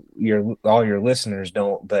 Certainly your all your listeners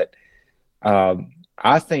don't, but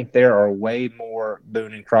I think there are way more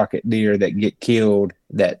Boone and Crockett deer that get killed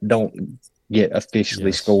that don't get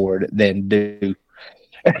officially scored than do.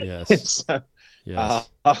 Yes.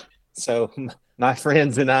 So my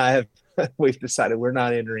friends and I we've decided we're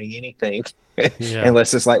not entering anything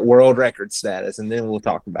unless it's like world record status, and then we'll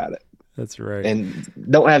talk about it. That's right. And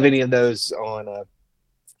don't have any of those on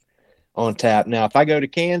tap. Now, if I go to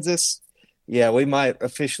Kansas, we might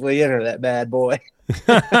officially enter that bad boy.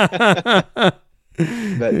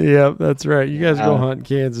 But that's right. You guys go hunt in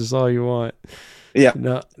Kansas all you want. Yeah,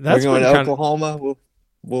 no, we're going to Oklahoma.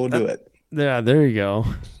 We'll do it. Yeah, there you go.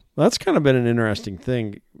 That's kind of been an interesting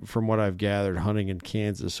thing from what I've gathered hunting in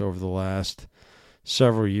Kansas over the last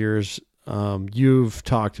several years. You've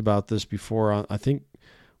talked about this before. I think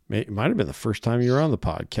it might have been the first time you were on the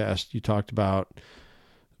podcast. You talked about,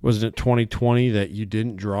 wasn't it 2020 that you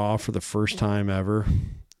didn't draw for the first time ever?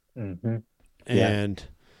 Mm-hmm. And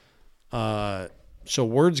so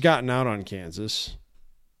word's gotten out on Kansas.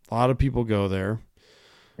 A lot of people go there.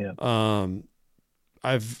 Yeah.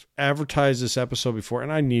 I've advertised this episode before,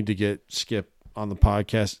 and I need to get Skip on the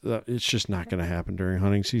podcast. It's just not going to happen during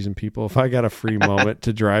hunting season, people. If I got a free moment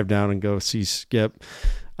to drive down and go see Skip,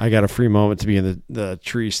 I got a free moment to be in the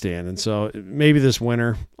tree stand. And so maybe this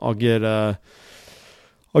winter I'll get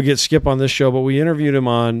Skip on this show, but we interviewed him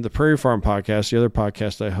on the Prairie Farm podcast, the other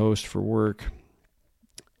podcast I host for work.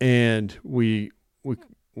 And we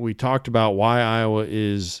talked about why Iowa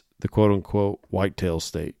is the quote unquote whitetail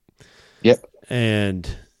state. Yep. And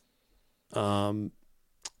Iowa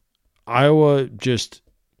I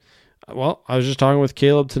was just talking with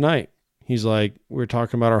Caleb tonight. He's like, we're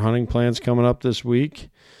talking about our hunting plans coming up this week.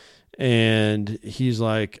 And he's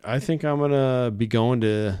like, I think I'm going to be going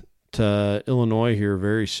to Illinois here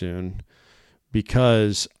very soon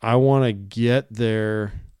because I want to get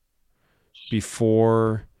there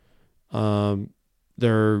before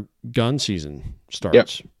their gun season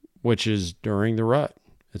starts, which is during the rut.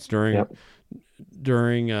 It's during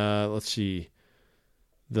let's see,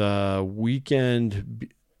 the weekend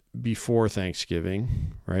before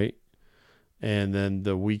Thanksgiving, right? And then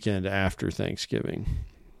the weekend after Thanksgiving.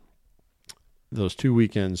 Those 2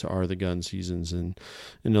 weekends are the gun seasons in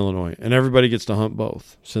Illinois. And everybody gets to hunt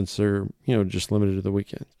both since they're, just limited to the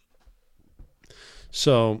weekend.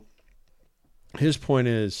 So his point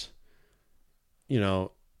is,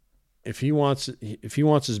 if he wants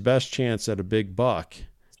his best chance at a big buck,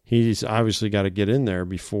 he's obviously got to get in there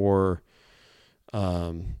before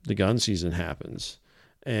the gun season happens.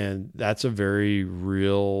 And that's a very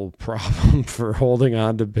real problem for holding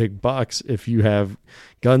on to big bucks if you have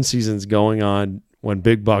gun seasons going on when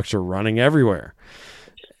big bucks are running everywhere.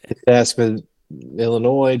 Just ask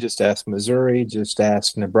Illinois, just ask Missouri, just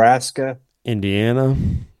ask Nebraska. Indiana.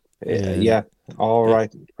 All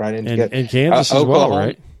right in together. And Kansas as well,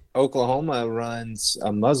 right? Oklahoma runs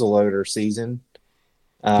a muzzleloader season.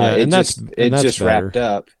 It just wrapped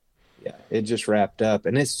up. Yeah, it just wrapped up,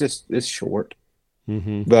 and it's short.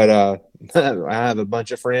 Mm-hmm. But I have a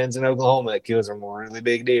bunch of friends in Oklahoma that kills some really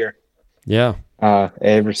big deer. Yeah.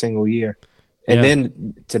 Every single year. And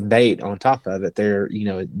then to bait on top of it,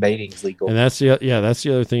 baiting's legal. And that's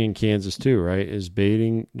the other thing in Kansas too, right? Is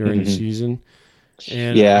baiting during the season.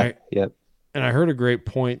 And And I heard a great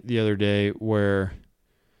point the other day where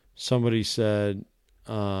somebody said,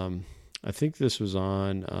 I think this was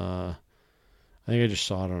on, I think I just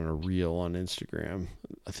saw it on a reel on Instagram.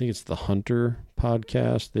 I think it's the Hunter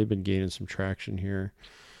podcast. They've been gaining some traction here.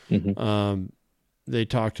 They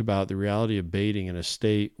talked about the reality of baiting in a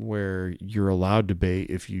state where you're allowed to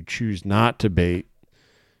bait. If you choose not to bait,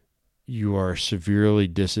 you are severely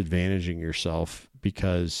disadvantaging yourself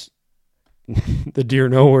because the deer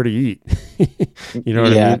know where to eat. You know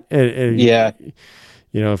what I mean? And,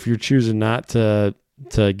 you know, if you're choosing not to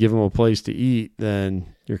give them a place to eat,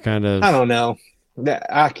 then you're kind of, I don't know.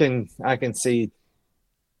 I can see.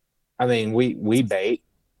 I mean, we bait,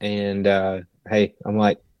 and hey, I'm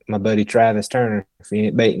like my buddy Travis Turner. If you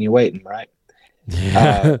ain't baiting, you're waiting, right?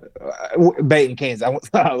 Baiting Kansas.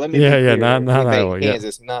 Let me not Iowa,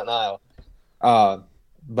 Kansas, not Iowa.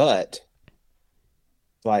 But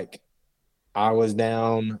like, I was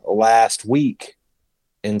down last week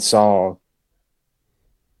and saw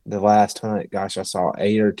the last hunt. Gosh, I saw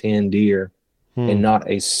 8 or 10 deer, and not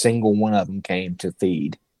a single one of them came to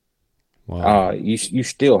feed. Wow. You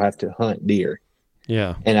still have to hunt deer.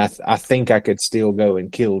 Yeah. And I think I could still go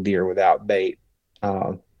and kill deer without bait.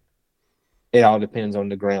 It all depends on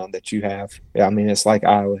the ground that you have. I mean, it's like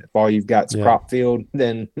Iowa. If all you've got is crop field,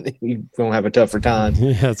 then you're going to have a tougher time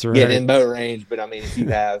that's right. getting in bow range. But, I mean, if you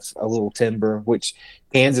have a little timber, which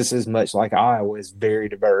Kansas is much like Iowa, is very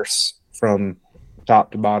diverse from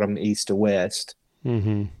top to bottom, east to west.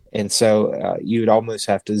 And so you would almost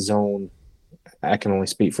have to zone. I can only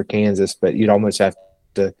speak for Kansas, but you'd almost have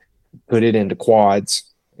to put it into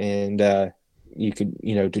quads, and you could,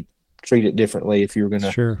 to treat it differently if you were going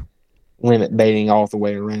to limit baiting all the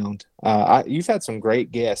way around. You've had some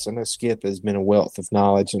great guests. I know Skip has been a wealth of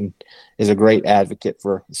knowledge and is a great advocate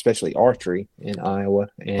for especially archery in Iowa,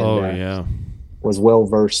 and was well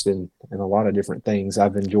versed in a lot of different things.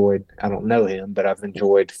 I've enjoyed. I don't know him, but I've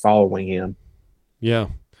enjoyed following him. Yeah.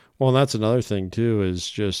 Well, that's another thing too, is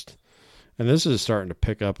just, and this is starting to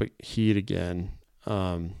pick up heat again,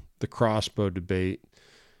 the crossbow debate.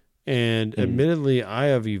 And admittedly, I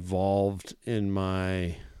have evolved in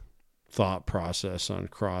my thought process on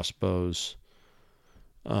crossbows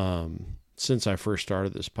since I first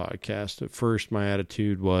started this podcast. At first, my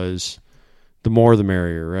attitude was the more the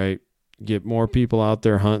merrier, right? Get more people out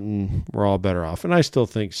there hunting, we're all better off. And I still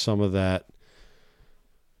think some of that,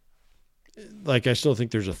 like, I still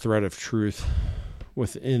think there's a thread of truth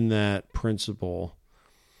within that principle.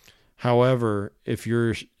 However, if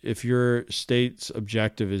your state's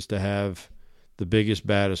objective is to have the biggest,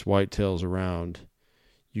 baddest whitetails around,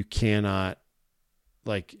 you cannot,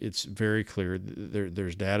 like, it's very clear.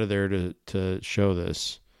 There's data there to show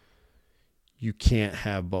this. You can't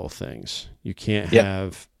have both things. You can't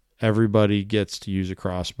have everybody gets to use a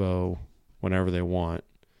crossbow whenever they want.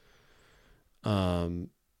 And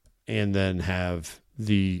then have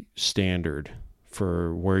the standard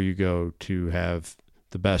for where you go to have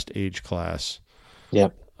the best age class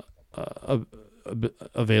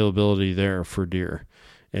availability there for deer.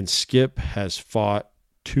 And Skip has fought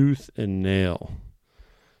tooth and nail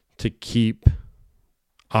to keep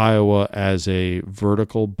Iowa as a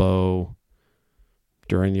vertical bow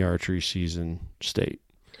during the archery season state.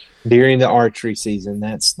 During the archery season,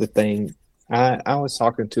 that's the thing. I was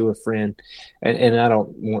talking to a friend, and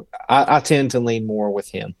I tend to lean more with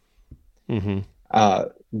him.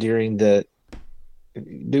 During the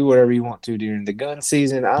do whatever you want to during the gun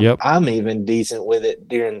season. I'm even decent with it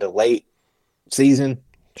during the late season.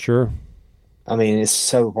 Sure. I mean, it's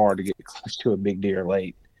so hard to get close to a big deer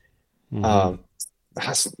late. I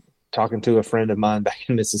was talking to a friend of mine back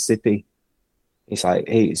in Mississippi. He's like,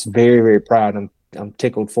 he's very, very proud. I'm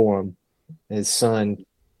tickled for him. His son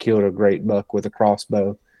killed a great buck with a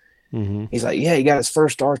crossbow. He's like, yeah, he got his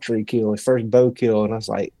first archery kill, his first bow kill. And I was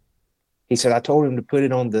like, he said, I told him to put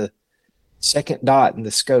it on the second dot in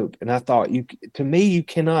the scope. And I thought, to me, you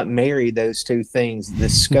cannot marry those two things, the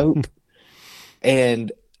scope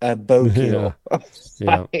and a bow kill.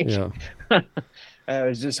 Yeah. It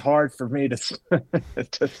was just hard for me to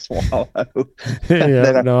swallow.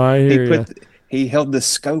 I hear you. He held the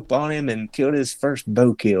scope on him and killed his first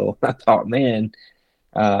bow kill. I thought, man,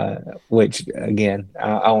 which again,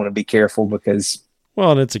 I want to be careful because,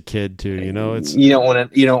 well, and it's a kid too, it's, you don't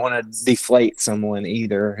want to deflate someone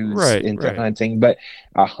either who's into hunting, but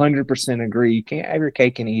 100% agree. You can't have your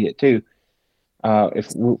cake and eat it too.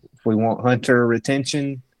 If we want hunter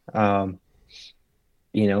retention,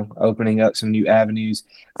 opening up some new avenues.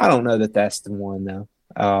 I don't know that that's the one though.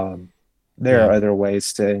 There are other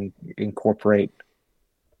ways to incorporate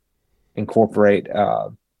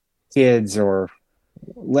kids or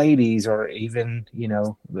ladies or even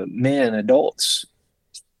men, adults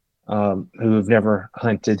who have never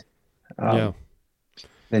hunted,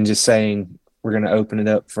 than just saying we're going to open it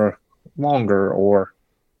up for longer. Or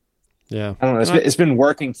I don't know. It's been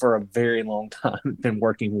working for a very long time. It's been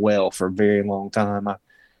working well for a very long time.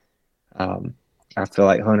 I feel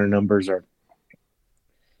like hunter numbers are.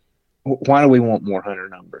 Why do we want more hunter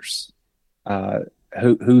numbers?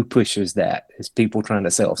 Who pushes that? Is people trying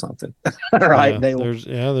to sell something, right? There's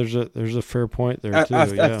a fair point there too.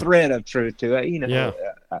 A thread of truth to it,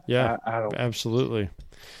 I don't, absolutely.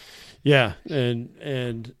 Yeah,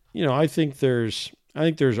 and I think there's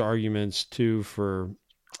arguments too for,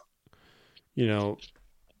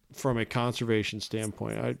 from a conservation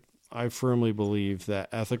standpoint. I firmly believe that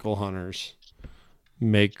ethical hunters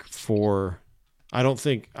make for. I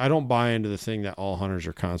don't buy into the thing that all hunters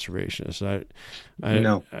are conservationists.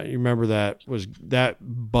 I remember that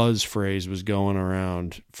buzz phrase was going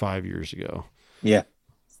around 5 years ago. Yeah.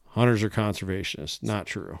 Hunters are conservationists. Not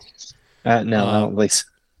true. No, I don't believe so.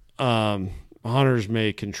 Hunters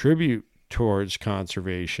may contribute towards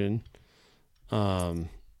conservation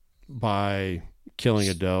by killing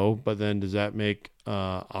a doe, but then does that make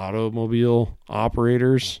automobile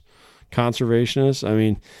operators conservationists? I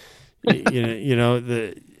mean, you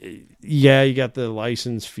got the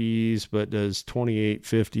license fees, but does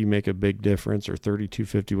 $28.50 make a big difference, or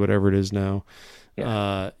 $32.50, whatever it is now?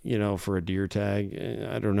 For a deer tag?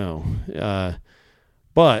 I don't know.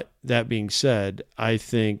 But that being said, I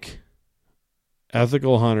think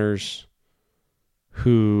ethical hunters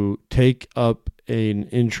who take up an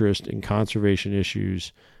interest in conservation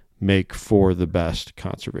issues make for the best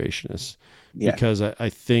conservationists. Yeah. Because I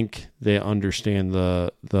think they understand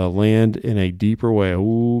the land in a deeper way.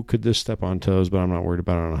 Ooh, could this step on toes? But I'm not worried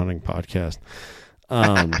about it on a hunting podcast.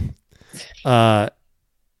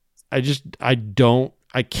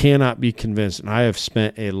 I cannot be convinced. And I have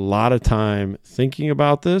spent a lot of time thinking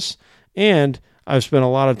about this, and I've spent a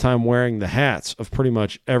lot of time wearing the hats of pretty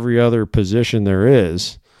much every other position there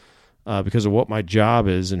is, because of what my job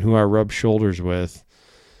is and who I rub shoulders with.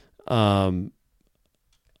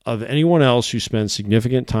 Of anyone else who spends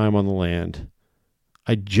significant time on the land,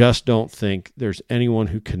 I just don't think there's anyone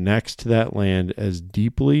who connects to that land as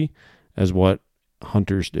deeply as what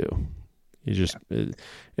hunters do.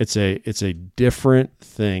 It's a different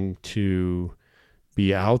thing to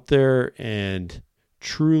be out there and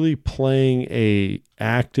truly playing a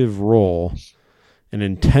active role, an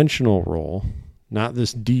intentional role, not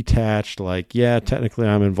this detached, technically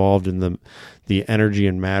I'm involved in the energy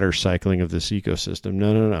and matter cycling of this ecosystem.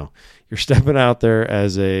 No. You're stepping out there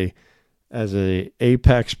as a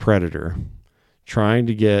apex predator, trying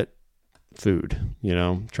to get food,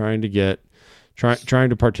 trying to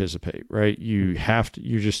participate, right? You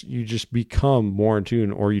just become more in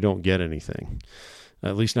tune, or you don't get anything,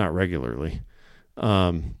 at least not regularly.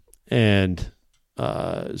 So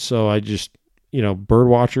I just, bird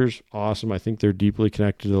watchers, awesome. I think they're deeply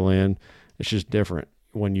connected to the land. It's just different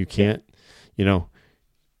when you can't,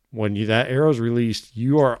 when that arrow's released,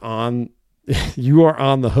 you are on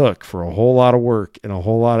the hook for a whole lot of work and a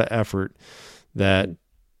whole lot of effort that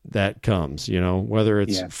comes, whether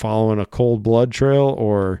it's following a cold blood trail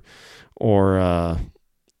or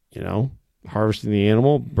harvesting the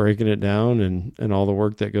animal, breaking it down, and all the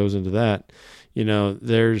work that goes into that.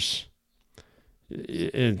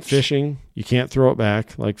 In fishing, you can't throw it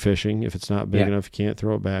back like fishing. If it's not big enough, you can't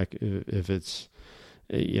throw it back. If it's,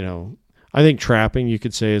 I think trapping, you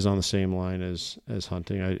could say, is on the same line as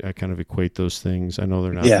hunting. I kind of equate those things. I know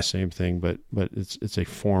they're not the same thing, but it's a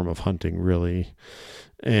form of hunting, really.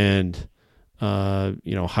 And,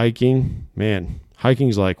 hiking, man,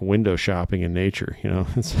 hiking's like window shopping in nature,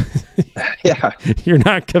 it's, you're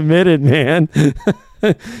not committed, man.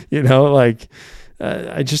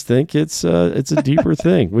 I just think it's a deeper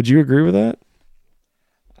thing. Would you agree with that?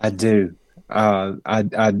 I do.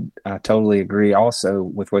 I totally agree. Also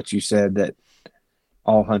with what you said, that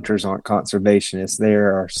all hunters aren't conservationists.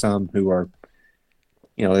 There are some who are,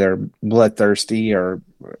 they're bloodthirsty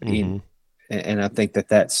and I think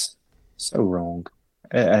that's so wrong.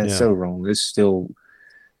 So wrong. It's still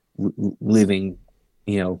living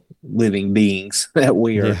beings that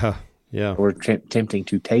we are. We're attempting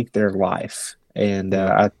to take their life. And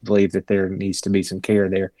I believe that there needs to be some care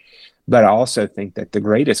there. But I also think that the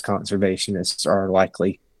greatest conservationists are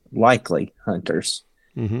likely hunters.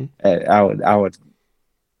 Mm-hmm. I would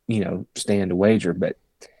stand to wager. But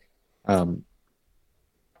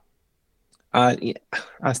I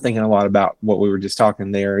was thinking a lot about what we were just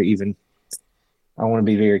talking there. Even I want to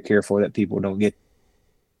be very careful that people don't get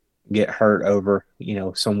hurt over,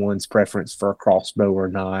 someone's preference for a crossbow or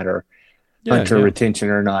not, or Yeah, hunter yeah. retention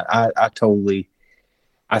or not. I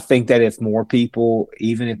think that if more people,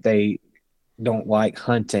 even if they don't like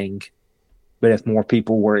hunting, but if more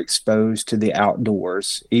people were exposed to the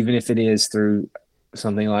outdoors, even if it is through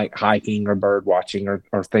something like hiking or bird watching or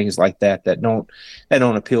things like that, that don't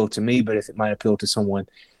appeal to me, but if it might appeal to someone,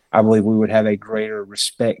 I believe we would have a greater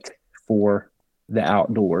respect for the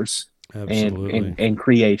outdoors and Absolutely. and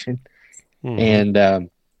creation. Mm-hmm.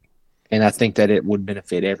 And I think that it would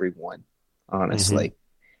benefit everyone, Mm-hmm. honestly,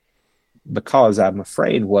 because I'm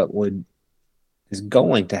afraid what is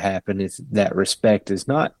going to happen if that respect is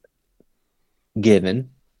not given,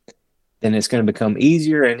 then it's going to become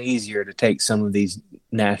easier and easier to take some of these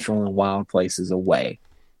natural and wild places away.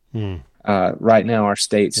 Mm. Right now, our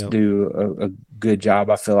states Yep. do a good job,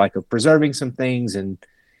 I feel like, of preserving some things, and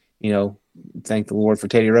thank the Lord for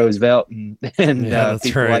Teddy Roosevelt and Yeah, that's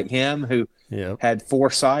people right. like him who Yep. had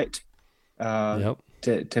foresight Yep.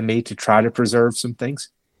 to try to preserve some things.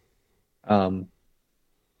 Um,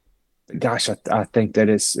 Gosh, I think that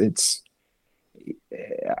it's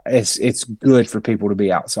good for people to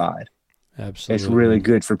be outside. It's really Absolutely.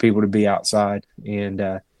 good for people to be outside, and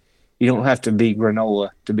you don't have to be granola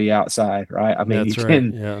to be outside, right? I mean, you That's right.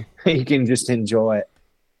 can Yeah. you can just enjoy it.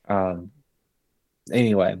 Um,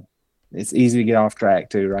 anyway, it's easy to get off track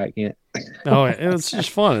too, right? Kent? Oh, it's just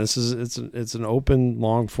fun. It's an open,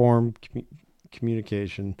 long form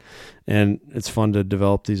communication, and it's fun to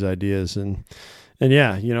develop these ideas and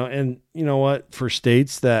yeah, and you know what, for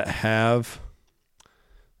states that have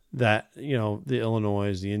that, the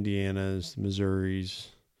Illinois, the Indianas, the Missouris,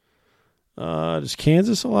 does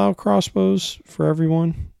Kansas allow crossbows for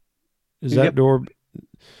everyone? Is that Yep. door?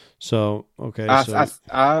 So okay, so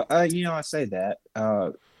I say that,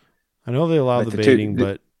 I know they allow but the baiting,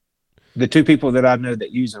 but the two people that I know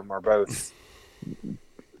that use them are both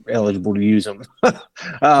eligible to use them. uh,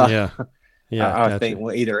 yeah, yeah, I think, gotcha.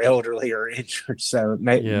 well, either elderly or injured. So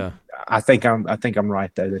Yeah, I think I'm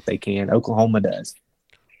right though that they can. Oklahoma does.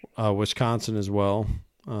 Wisconsin as well.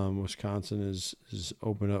 Wisconsin is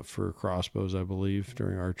open up for crossbows, I believe,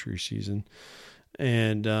 during archery season.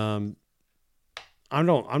 And I'm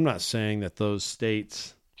not saying that those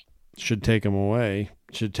states should take them away.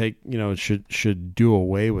 Should do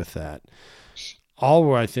away with that.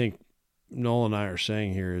 All I think Noel and I are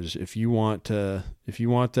saying here is if you want to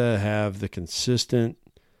have the consistent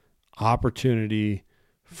opportunity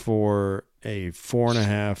for a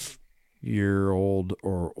 4.5-year-old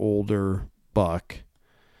or older buck,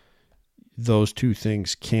 those two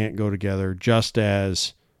things can't go together, just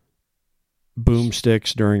as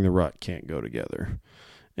boomsticks during the rut can't go together.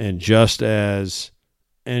 And just as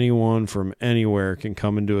anyone from anywhere can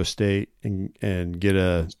come into a state and get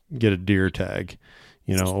a deer tag,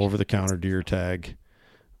 over the counter deer tag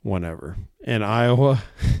whenever. And Iowa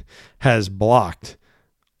has blocked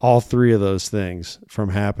all three of those things from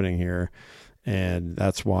happening here. And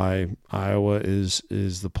that's why Iowa is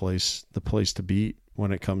the place to beat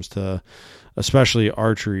when it comes to especially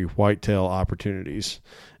archery whitetail opportunities.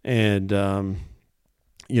 And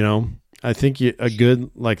I think a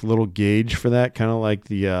good little gauge for that, kind of like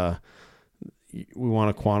the we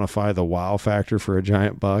want to quantify the wow factor for a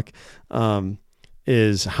giant buck,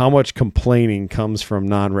 is how much complaining comes from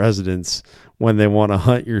non-residents when they want to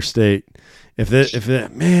hunt your state. If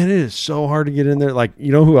that man, it is so hard to get in there. Like,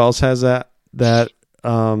 who else has that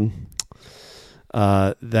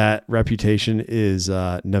reputation is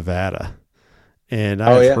Nevada. And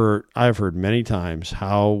Oh yeah. I've heard many times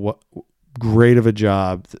how great of a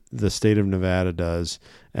job the state of Nevada does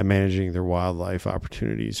at managing their wildlife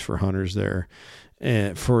opportunities for hunters there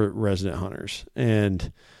and for resident hunters.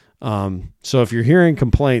 And so if you're hearing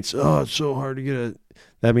complaints, oh, it's so hard to get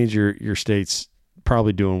that means your state's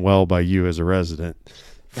probably doing well by you as a resident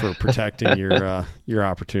for protecting your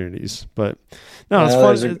opportunities. But no,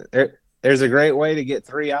 it's fun. There's a great way to get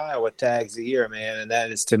 3 Iowa tags a year, man, and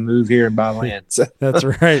that is to move here and buy land. So. That's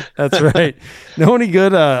right. That's right. Know any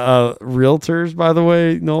good realtors, by the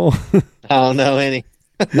way, Noel? I don't know any.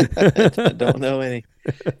 I don't know any.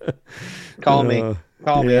 Call me,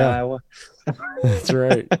 yeah. Iowa. That's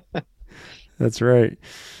right. That's right.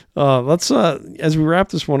 Let's as we wrap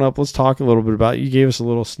this one up, let's talk a little bit about. You gave us a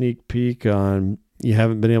little sneak peek on. You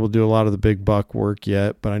haven't been able to do a lot of the big buck work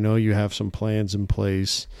yet, but I know you have some plans in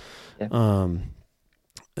place. Yeah.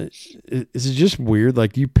 Is it just weird?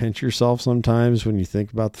 Like, do you pinch yourself sometimes when you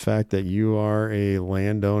think about the fact that you are a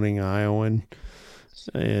landowning Iowan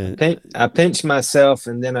I pinch myself,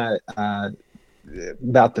 and then I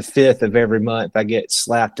about the 5th of every month, I get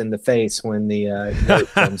slapped in the face when the note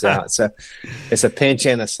comes out. So it's a pinch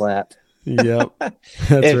and a slap. Yep. That's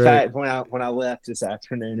In right. fact, when I left this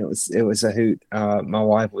afternoon, it was a hoot. My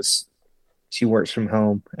wife she works from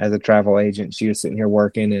home as a travel agent. She was sitting here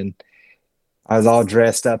working, and I was all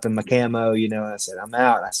dressed up in my camo, and I said, I'm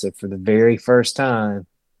out. I said, for the very first time,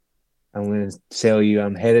 I'm going to tell you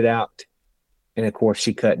I'm headed out. And of course,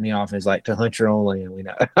 she cut me off and was like, to hunt your own land. We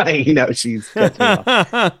know, she's cut me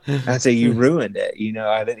off. I said, you ruined it.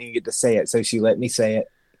 I didn't even get to say it. So she let me say it,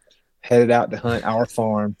 headed out to hunt our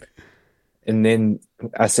farm. And then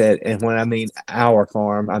I said, and when I mean our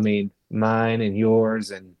farm, I mean mine and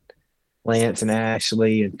yours and Lance and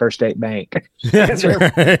Ashley and First State Bank. That's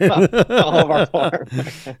right. All of our farm.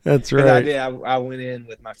 That's right. I went in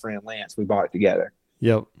with my friend Lance. We bought it together.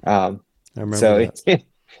 Yep. I remember that.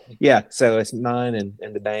 Yeah, so it's mine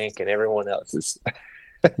and the bank and everyone else's.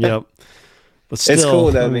 Yep. But still, it's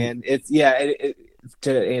cool though, man. It's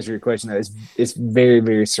to answer your question though, it's very,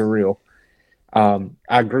 very surreal.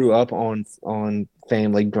 I grew up on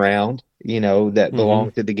family ground, that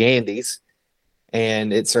belonged to the Gandys,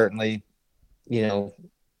 and it certainly,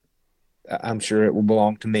 I'm sure it will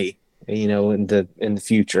belong to me, in the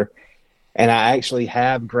future. And I actually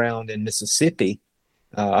have ground in Mississippi.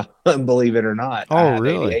 Believe it or not. Oh,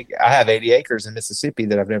 really? I have 80 acres in Mississippi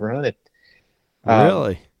that I've never hunted.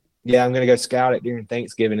 Really? Yeah, I'm going to go scout it during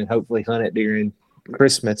Thanksgiving and hopefully hunt it during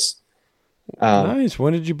Christmas. Nice.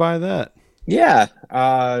 When did you buy that? Yeah,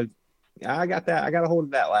 I got that. I got a hold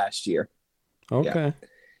of that last year. Okay.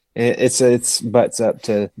 Yeah. It's butts up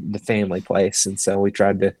to the family place, and so we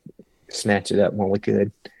tried to snatch it up when we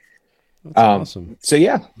could. That's awesome. So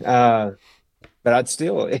yeah, but I'd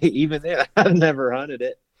still, even then, I've never hunted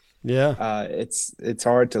it. Yeah. It's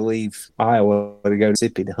hard to leave Iowa to go to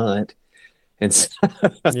Mississippi to hunt. And so,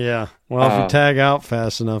 yeah. Well, if you tag out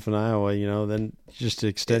fast enough in Iowa, then just to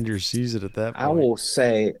extend your season at that point. I will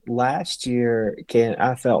say last year,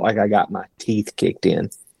 I felt like I got my teeth kicked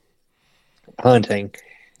in hunting.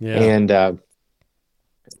 Yeah. And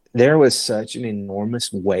there was such an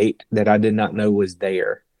enormous weight that I did not know was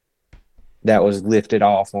there that was lifted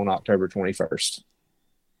off on October 21st.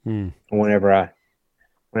 Whenever I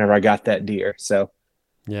got that deer. So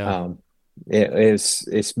yeah.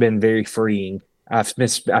 It's been very freeing. I've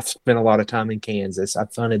spent a lot of time in Kansas.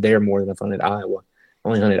 I've hunted there more than I've hunted Iowa. I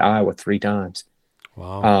only hunted Iowa 3 times.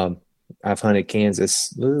 Wow. I've hunted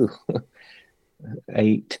Kansas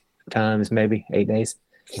 8 times, maybe 8 days.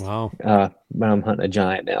 Wow. But I'm hunting a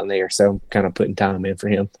giant down there, so I'm kind of putting time in for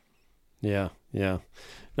him. Yeah. Yeah.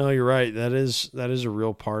 No, you're right. That is a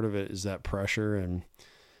real part of it, is that pressure and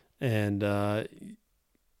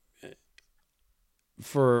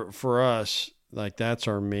for us, like that's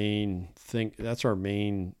our main thing. That's our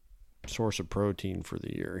main source of protein for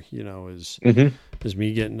the year, is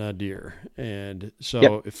me getting a deer. And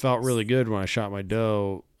so It felt really good when I shot my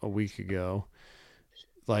doe a week ago.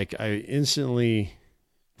 Like I instantly,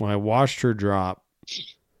 when I watched her drop,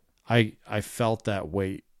 I felt that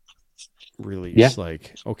weight release. Yeah.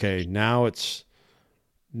 Like, okay, now it's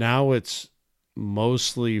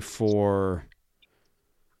mostly for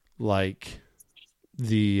like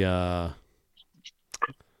the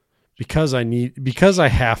because I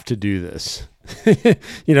have to do this,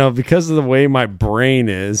 because of the way my brain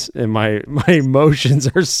is and my emotions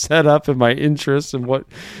are set up and my interests and what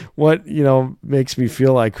makes me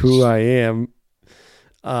feel like who I am.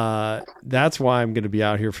 That's why I'm going to be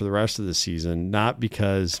out here for the rest of the season, not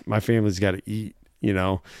because my family's got to eat,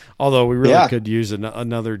 although we really could use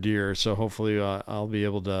another deer. So hopefully I'll be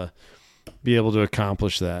able to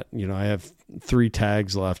accomplish that. I have 3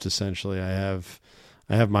 tags left. Essentially, I have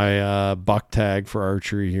my buck tag for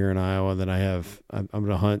archery here in Iowa. Then I'm going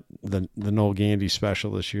to hunt the Noel Gandy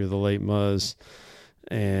special this year, the late Muzz,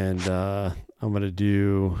 and I'm going to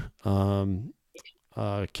do.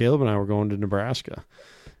 Caleb and I were going to Nebraska,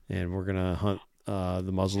 and we're going to hunt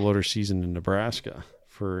the muzzleloader season in Nebraska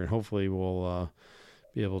and hopefully we'll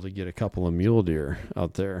be able to get a couple of mule deer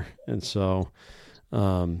out there. And so,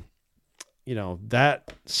 that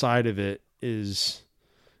side of it is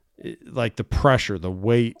like the pressure, the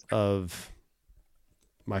weight of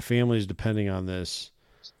my family's depending on this.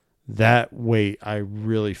 That weight I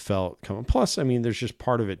really felt coming. Plus, there's just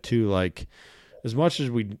part of it too. Like, as much as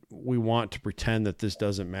we want to pretend that this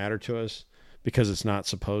doesn't matter to us because it's not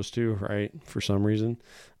supposed to, right? For some reason,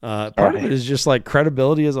 part of it is just like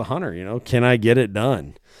credibility as a hunter. Can I get it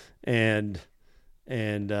done? And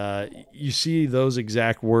you see those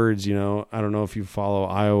exact words. I don't know if you follow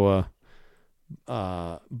Iowa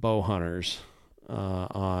bow hunters.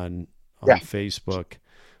 on Yeah. Facebook.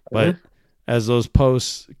 But as those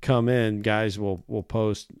posts come in, guys will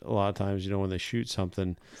post a lot of times, when they shoot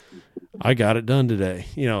something, I got it done today.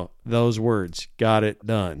 Those words, got it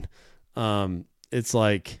done. It's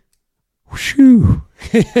like, whew,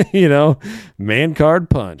 man card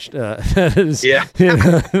punched. That is, yeah.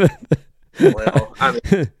 Well, I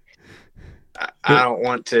mean, I don't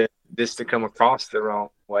want this to come across the wrong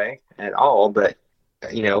way at all, but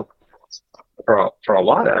for a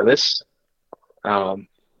lot of us,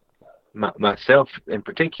 myself in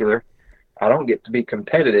particular, I don't get to be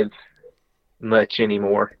competitive much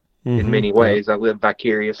anymore. In many ways, I live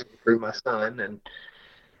vicariously through my son and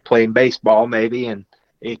playing baseball maybe, and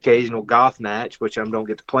the occasional golf match, which I don't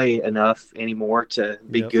get to play enough anymore to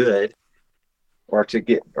be good, or to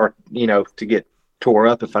get tore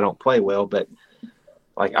up if I don't play well. But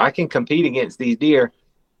like, I can compete against these deer,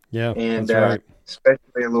 and that's right.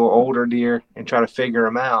 especially a little older deer, and try to figure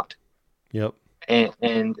them out. Yep.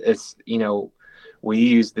 And it's we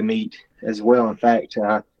use the meat as well. In fact,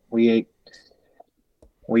 we ate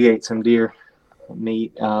some deer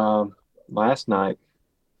meat last night.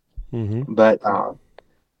 But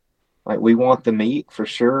like, we want the meat for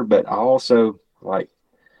sure, but I also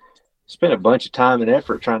spend a bunch of time and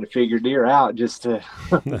effort trying to figure deer out just to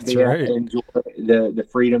That's right. enjoy the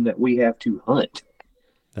freedom that we have to hunt.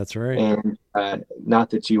 That's right. And not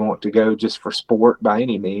that you want to go just for sport by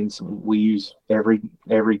any means. We use every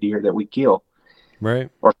deer that we kill, right?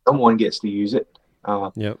 Or someone gets to use it.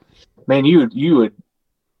 Yep. Man, you would.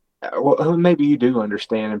 Well, maybe you do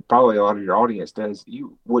understand, and probably a lot of your audience does.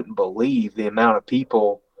 You wouldn't believe the amount of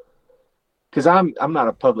people, because I'm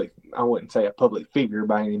not I wouldn't say a public figure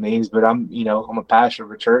by any means, but I'm a pastor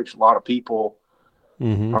of a church. A lot of people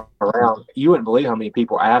are around. You wouldn't believe how many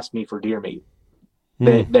people ask me for deer meat.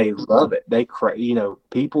 They love it. They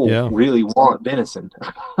people really want venison.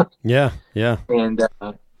 Yeah. And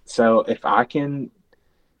so if I can,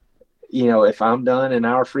 if I'm done and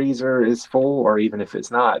our freezer is full, or even if it's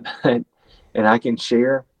not, and I can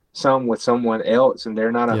share some with someone else, and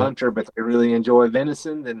they're not a hunter, but they really enjoy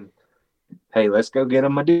venison, then hey, let's go get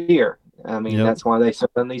them a deer. I mean, that's why they sell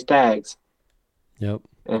these tags. Yep.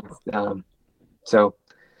 And so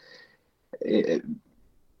it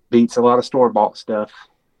beats a lot of store-bought stuff,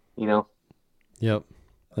 Yep.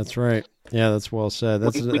 That's right. Yeah, that's well said.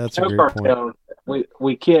 That's a great point.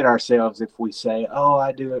 We kid ourselves if we say, "Oh,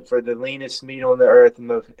 I do it for the leanest meat on the earth and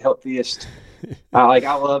the healthiest." I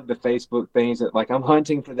love the Facebook things that I'm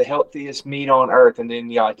hunting for the healthiest meat on earth, and then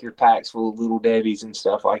your packs full of Little Debbie's and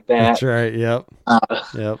stuff like that. That's right. Yep.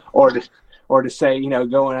 Yep. Or to say,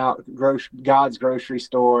 going out God's grocery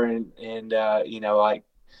store and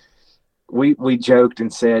we joked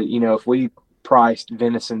and said, if we priced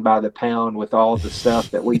venison by the pound with all the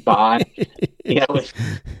stuff that we buy, it's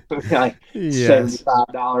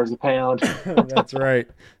 $75 a pound. That's right.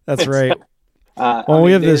 That's right.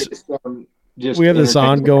 We have this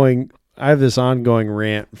ongoing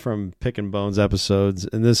rant from Pick and Bones episodes,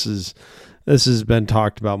 and this has been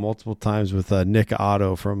talked about multiple times with Nick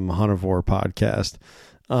Otto from Huntivore podcast.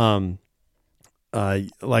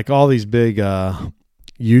 Like all these big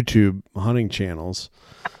YouTube hunting channels,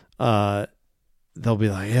 they'll be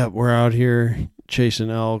like, yeah, we're out here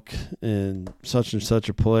chasing elk in such and such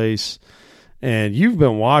a place. And you've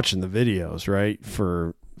been watching the videos, right?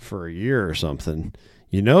 For a year or something.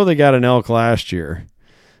 They got an elk last year.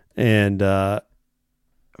 And,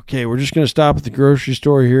 okay, we're just going to stop at the grocery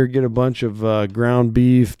store here, get a bunch of ground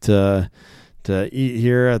beef to eat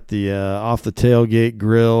here at the off the tailgate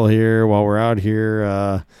grill here while we're out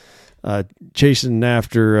here chasing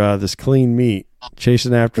after this clean meat,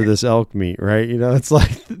 chasing after this elk meat, right? It's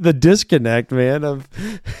like the disconnect, man, of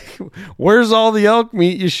where's all the elk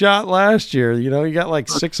meat you shot last year? You got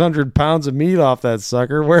 600 pounds of meat off that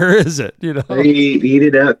sucker. Where is it? Eat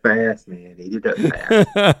it up fast, man. Eat it up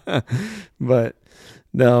fast. But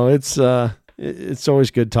no, it's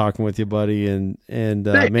always good talking with you, buddy. And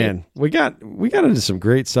man, we got into some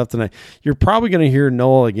great stuff tonight. You're probably going to hear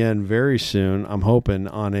Noel again very soon. I'm hoping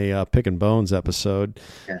on a Pick and Bones episode.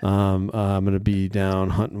 Yeah. I'm going to be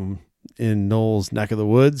down hunting in Noel's neck of the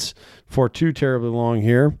woods for too terribly long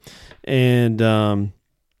here. And,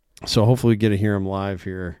 so hopefully we get to hear him live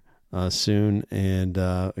here soon, and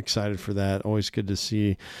excited for that. Always good to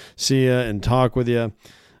see you and talk with you.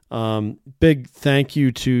 Big thank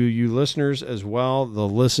you to you listeners as well. The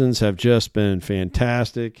listens have just been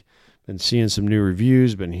fantastic. Been seeing some new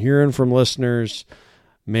reviews, been hearing from listeners.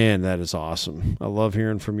 Man, that is awesome. I love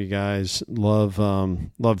hearing from you guys. Love,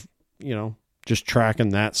 just tracking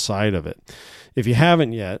that side of it. If you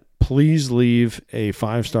haven't yet, please leave a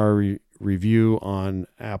 5-star review on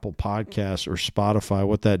Apple Podcasts or Spotify,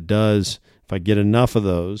 what that does, if I get enough of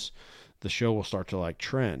those, the show will start to like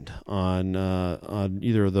trend on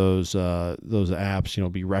either of those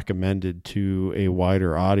apps, be recommended to a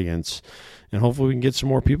wider audience. And hopefully we can get some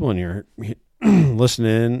more people in here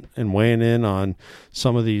listening and weighing in on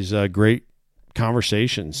some of these great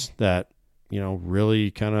conversations that,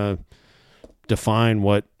 really kind of define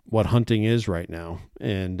what hunting is right now.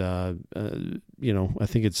 And, I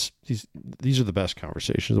think these are the best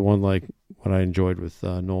conversations. The one like what I enjoyed with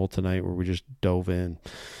Noel tonight, where we just dove in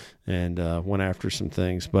and went after some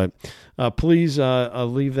things. But please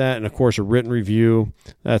leave that. And, of course, a written review.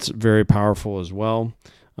 That's very powerful as well.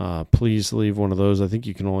 Please leave one of those. I think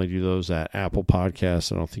you can only do those at Apple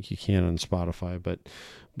Podcasts. I don't think you can on Spotify. But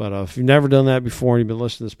if you've never done that before and you've been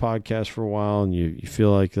listening to this podcast for a while and you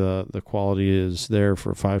feel like the quality is there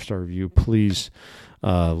for a 5-star review, please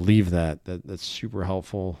leave that. That's super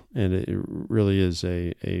helpful, and it really is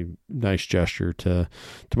a nice gesture to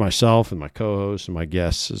myself and my co-hosts and my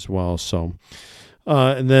guests as well. So,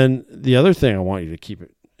 and then the other thing I want you to keep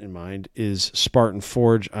in mind is Spartan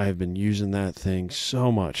Forge. I have been using that thing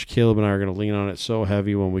so much. Caleb and I are going to lean on it so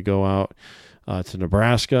heavy when we go out to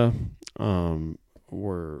Nebraska.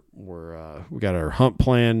 We got our hunt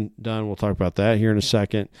plan done. We'll talk about that here in a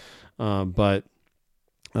second. But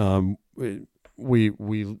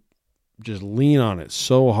we just lean on it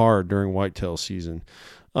so hard during whitetail season.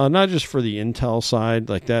 Not just for the intel side,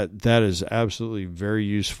 like that is absolutely very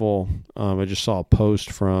useful. I just saw a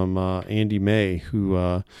post from Andy May, who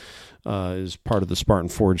is part of the Spartan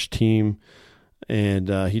Forge team. And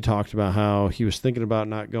he talked about how he was thinking about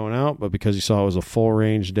not going out, but because he saw it was a full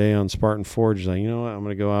range day on Spartan Forge, he's like, you know what, I'm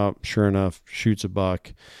going to go out. Sure enough, shoots a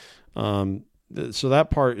buck. So that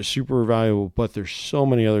part is super valuable, but there's so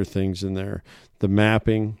many other things in there. The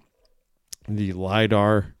mapping, the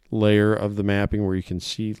LiDAR layer of the mapping where you can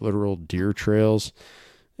see literal deer trails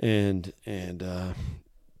and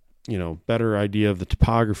better idea of the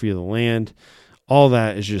topography of the land. All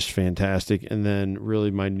that is just fantastic. And then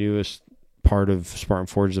really my newest part of Spartan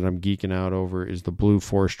Forge that I'm geeking out over is the Blue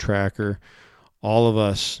Force Tracker. All of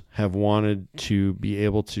us have wanted to be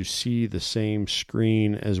able to see the same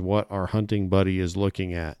screen as what our hunting buddy is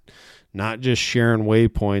looking at, not just sharing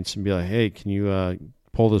waypoints and be like, hey, can you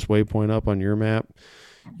pull this waypoint up on your map?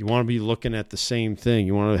 You want to be looking at the same thing.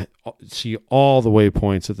 You want to see all the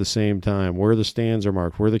waypoints at the same time, where the stands are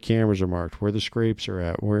marked, where the cameras are marked, where the scrapes are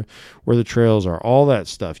at, where the trails are, all that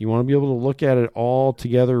stuff. You want to be able to look at it all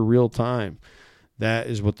together real time. That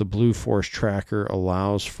is what the Blue Force Tracker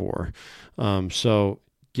allows for. So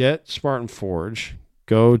get Spartan Forge.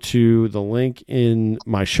 Go to the link in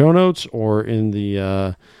my show notes or in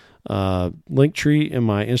the link tree in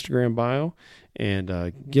my Instagram bio.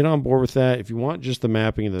 And get on board with that. If you want just the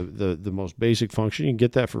mapping and the most basic function, you can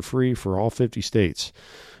get that for free for all 50 states.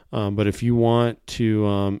 But if you want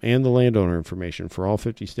to, and the landowner information for all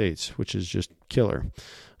 50 states, which is just killer.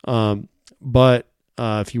 But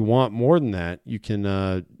if you want more than that, you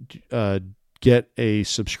can get a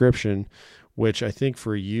subscription, which I think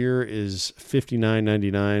for a year is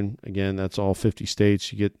 $59.99. Again, that's all 50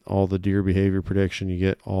 states. You get all the deer behavior prediction. You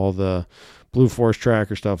get all the Blue Force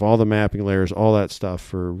Tracker stuff, all the mapping layers, all that stuff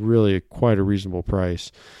for really quite a reasonable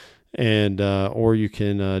price. And or you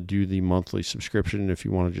can do the monthly subscription if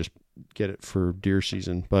you want to just get it for deer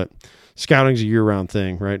season. But scouting's a year-round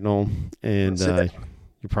thing, right, Noel? And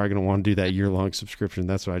you're probably going to want to do that year-long subscription.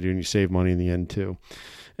 That's what I do, and you save money in the end too.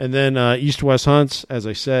 And then East-West Hunts, as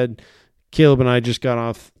I said, Caleb and I just got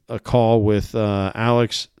off a call with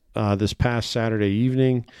Alex this past Saturday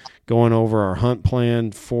evening, going over our hunt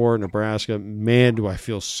plan for Nebraska. Man, do I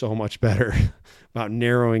feel so much better about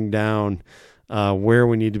narrowing down where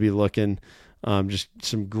we need to be looking. Just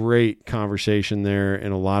some great conversation there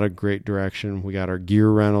and a lot of great direction. We got our gear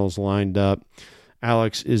rentals lined up.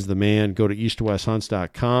 Alex is the man. Go to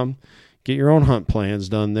eastwesthunts.com. Get your own hunt plans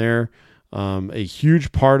done there. A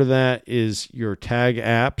huge part of that is your tag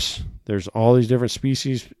apps. There's all these different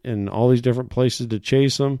species and all these different places to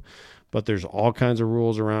chase them, but there's all kinds of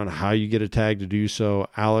rules around how you get a tag to do so.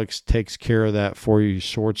 Alex takes care of that for you. He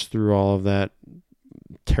sorts through all of that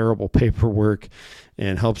terrible paperwork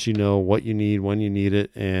and helps you know what you need, when you need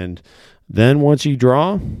it. And then once you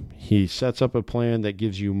draw, he sets up a plan that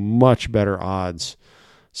gives you much better odds,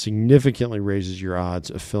 significantly raises your odds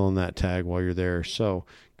of filling that tag while you're there. So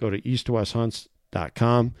go to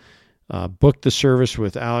eastwesthunts.com. Book the service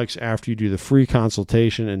with Alex after you do the free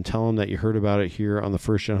consultation and tell him that you heard about it here on the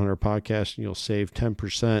First Gen Hunter podcast, and you'll save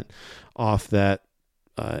 10% off that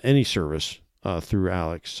any service through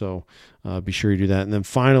Alex. So be sure you do that. And then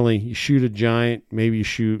finally, you shoot a giant. Maybe you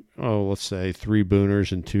shoot, let's say 3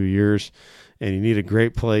 Booners in 2 years. And you need a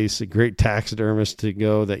great place, a great taxidermist to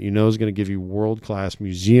go that you know is going to give you world-class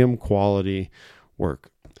museum quality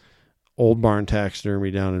work. Old Barn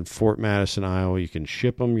Taxidermy down in Fort Madison, Iowa. You can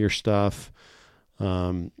ship them your stuff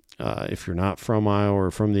if you're not from Iowa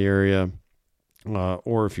or from the area.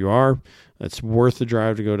 Or if you are, it's worth the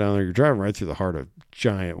drive to go down there. You're driving right through the heart of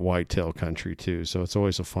giant whitetail country too. So it's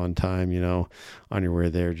always a fun time, on your way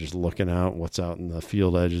there, just looking out what's out in the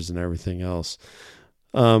field edges and everything else.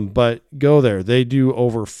 But go there. They do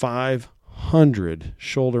over 500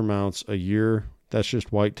 shoulder mounts a year. That's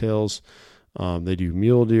just whitetails. They do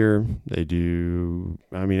mule deer. They do,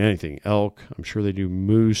 anything. Elk. I'm sure they do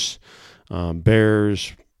moose,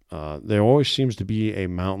 bears. There always seems to be a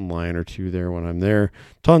mountain lion or two there when I'm there.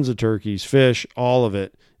 Tons of turkeys, fish. All of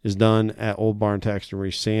it is done at Old Barn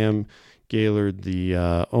Taxidermy. Sam Gaylord, the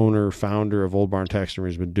founder of Old Barn Taxidermy,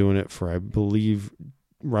 has been doing it for, I believe,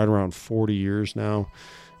 right around 40 years now,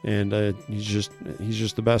 and he's just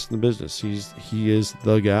the best in the business. He is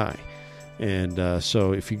the guy. And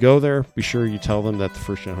so if you go there, be sure you tell them that the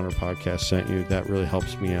First Gen Hunter podcast sent you. That really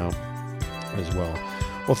helps me out as well.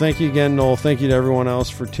 Well, thank you again, Noel. Thank you to everyone else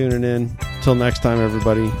for tuning in. Till next time,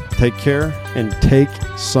 everybody, take care and take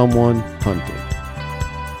someone hunting.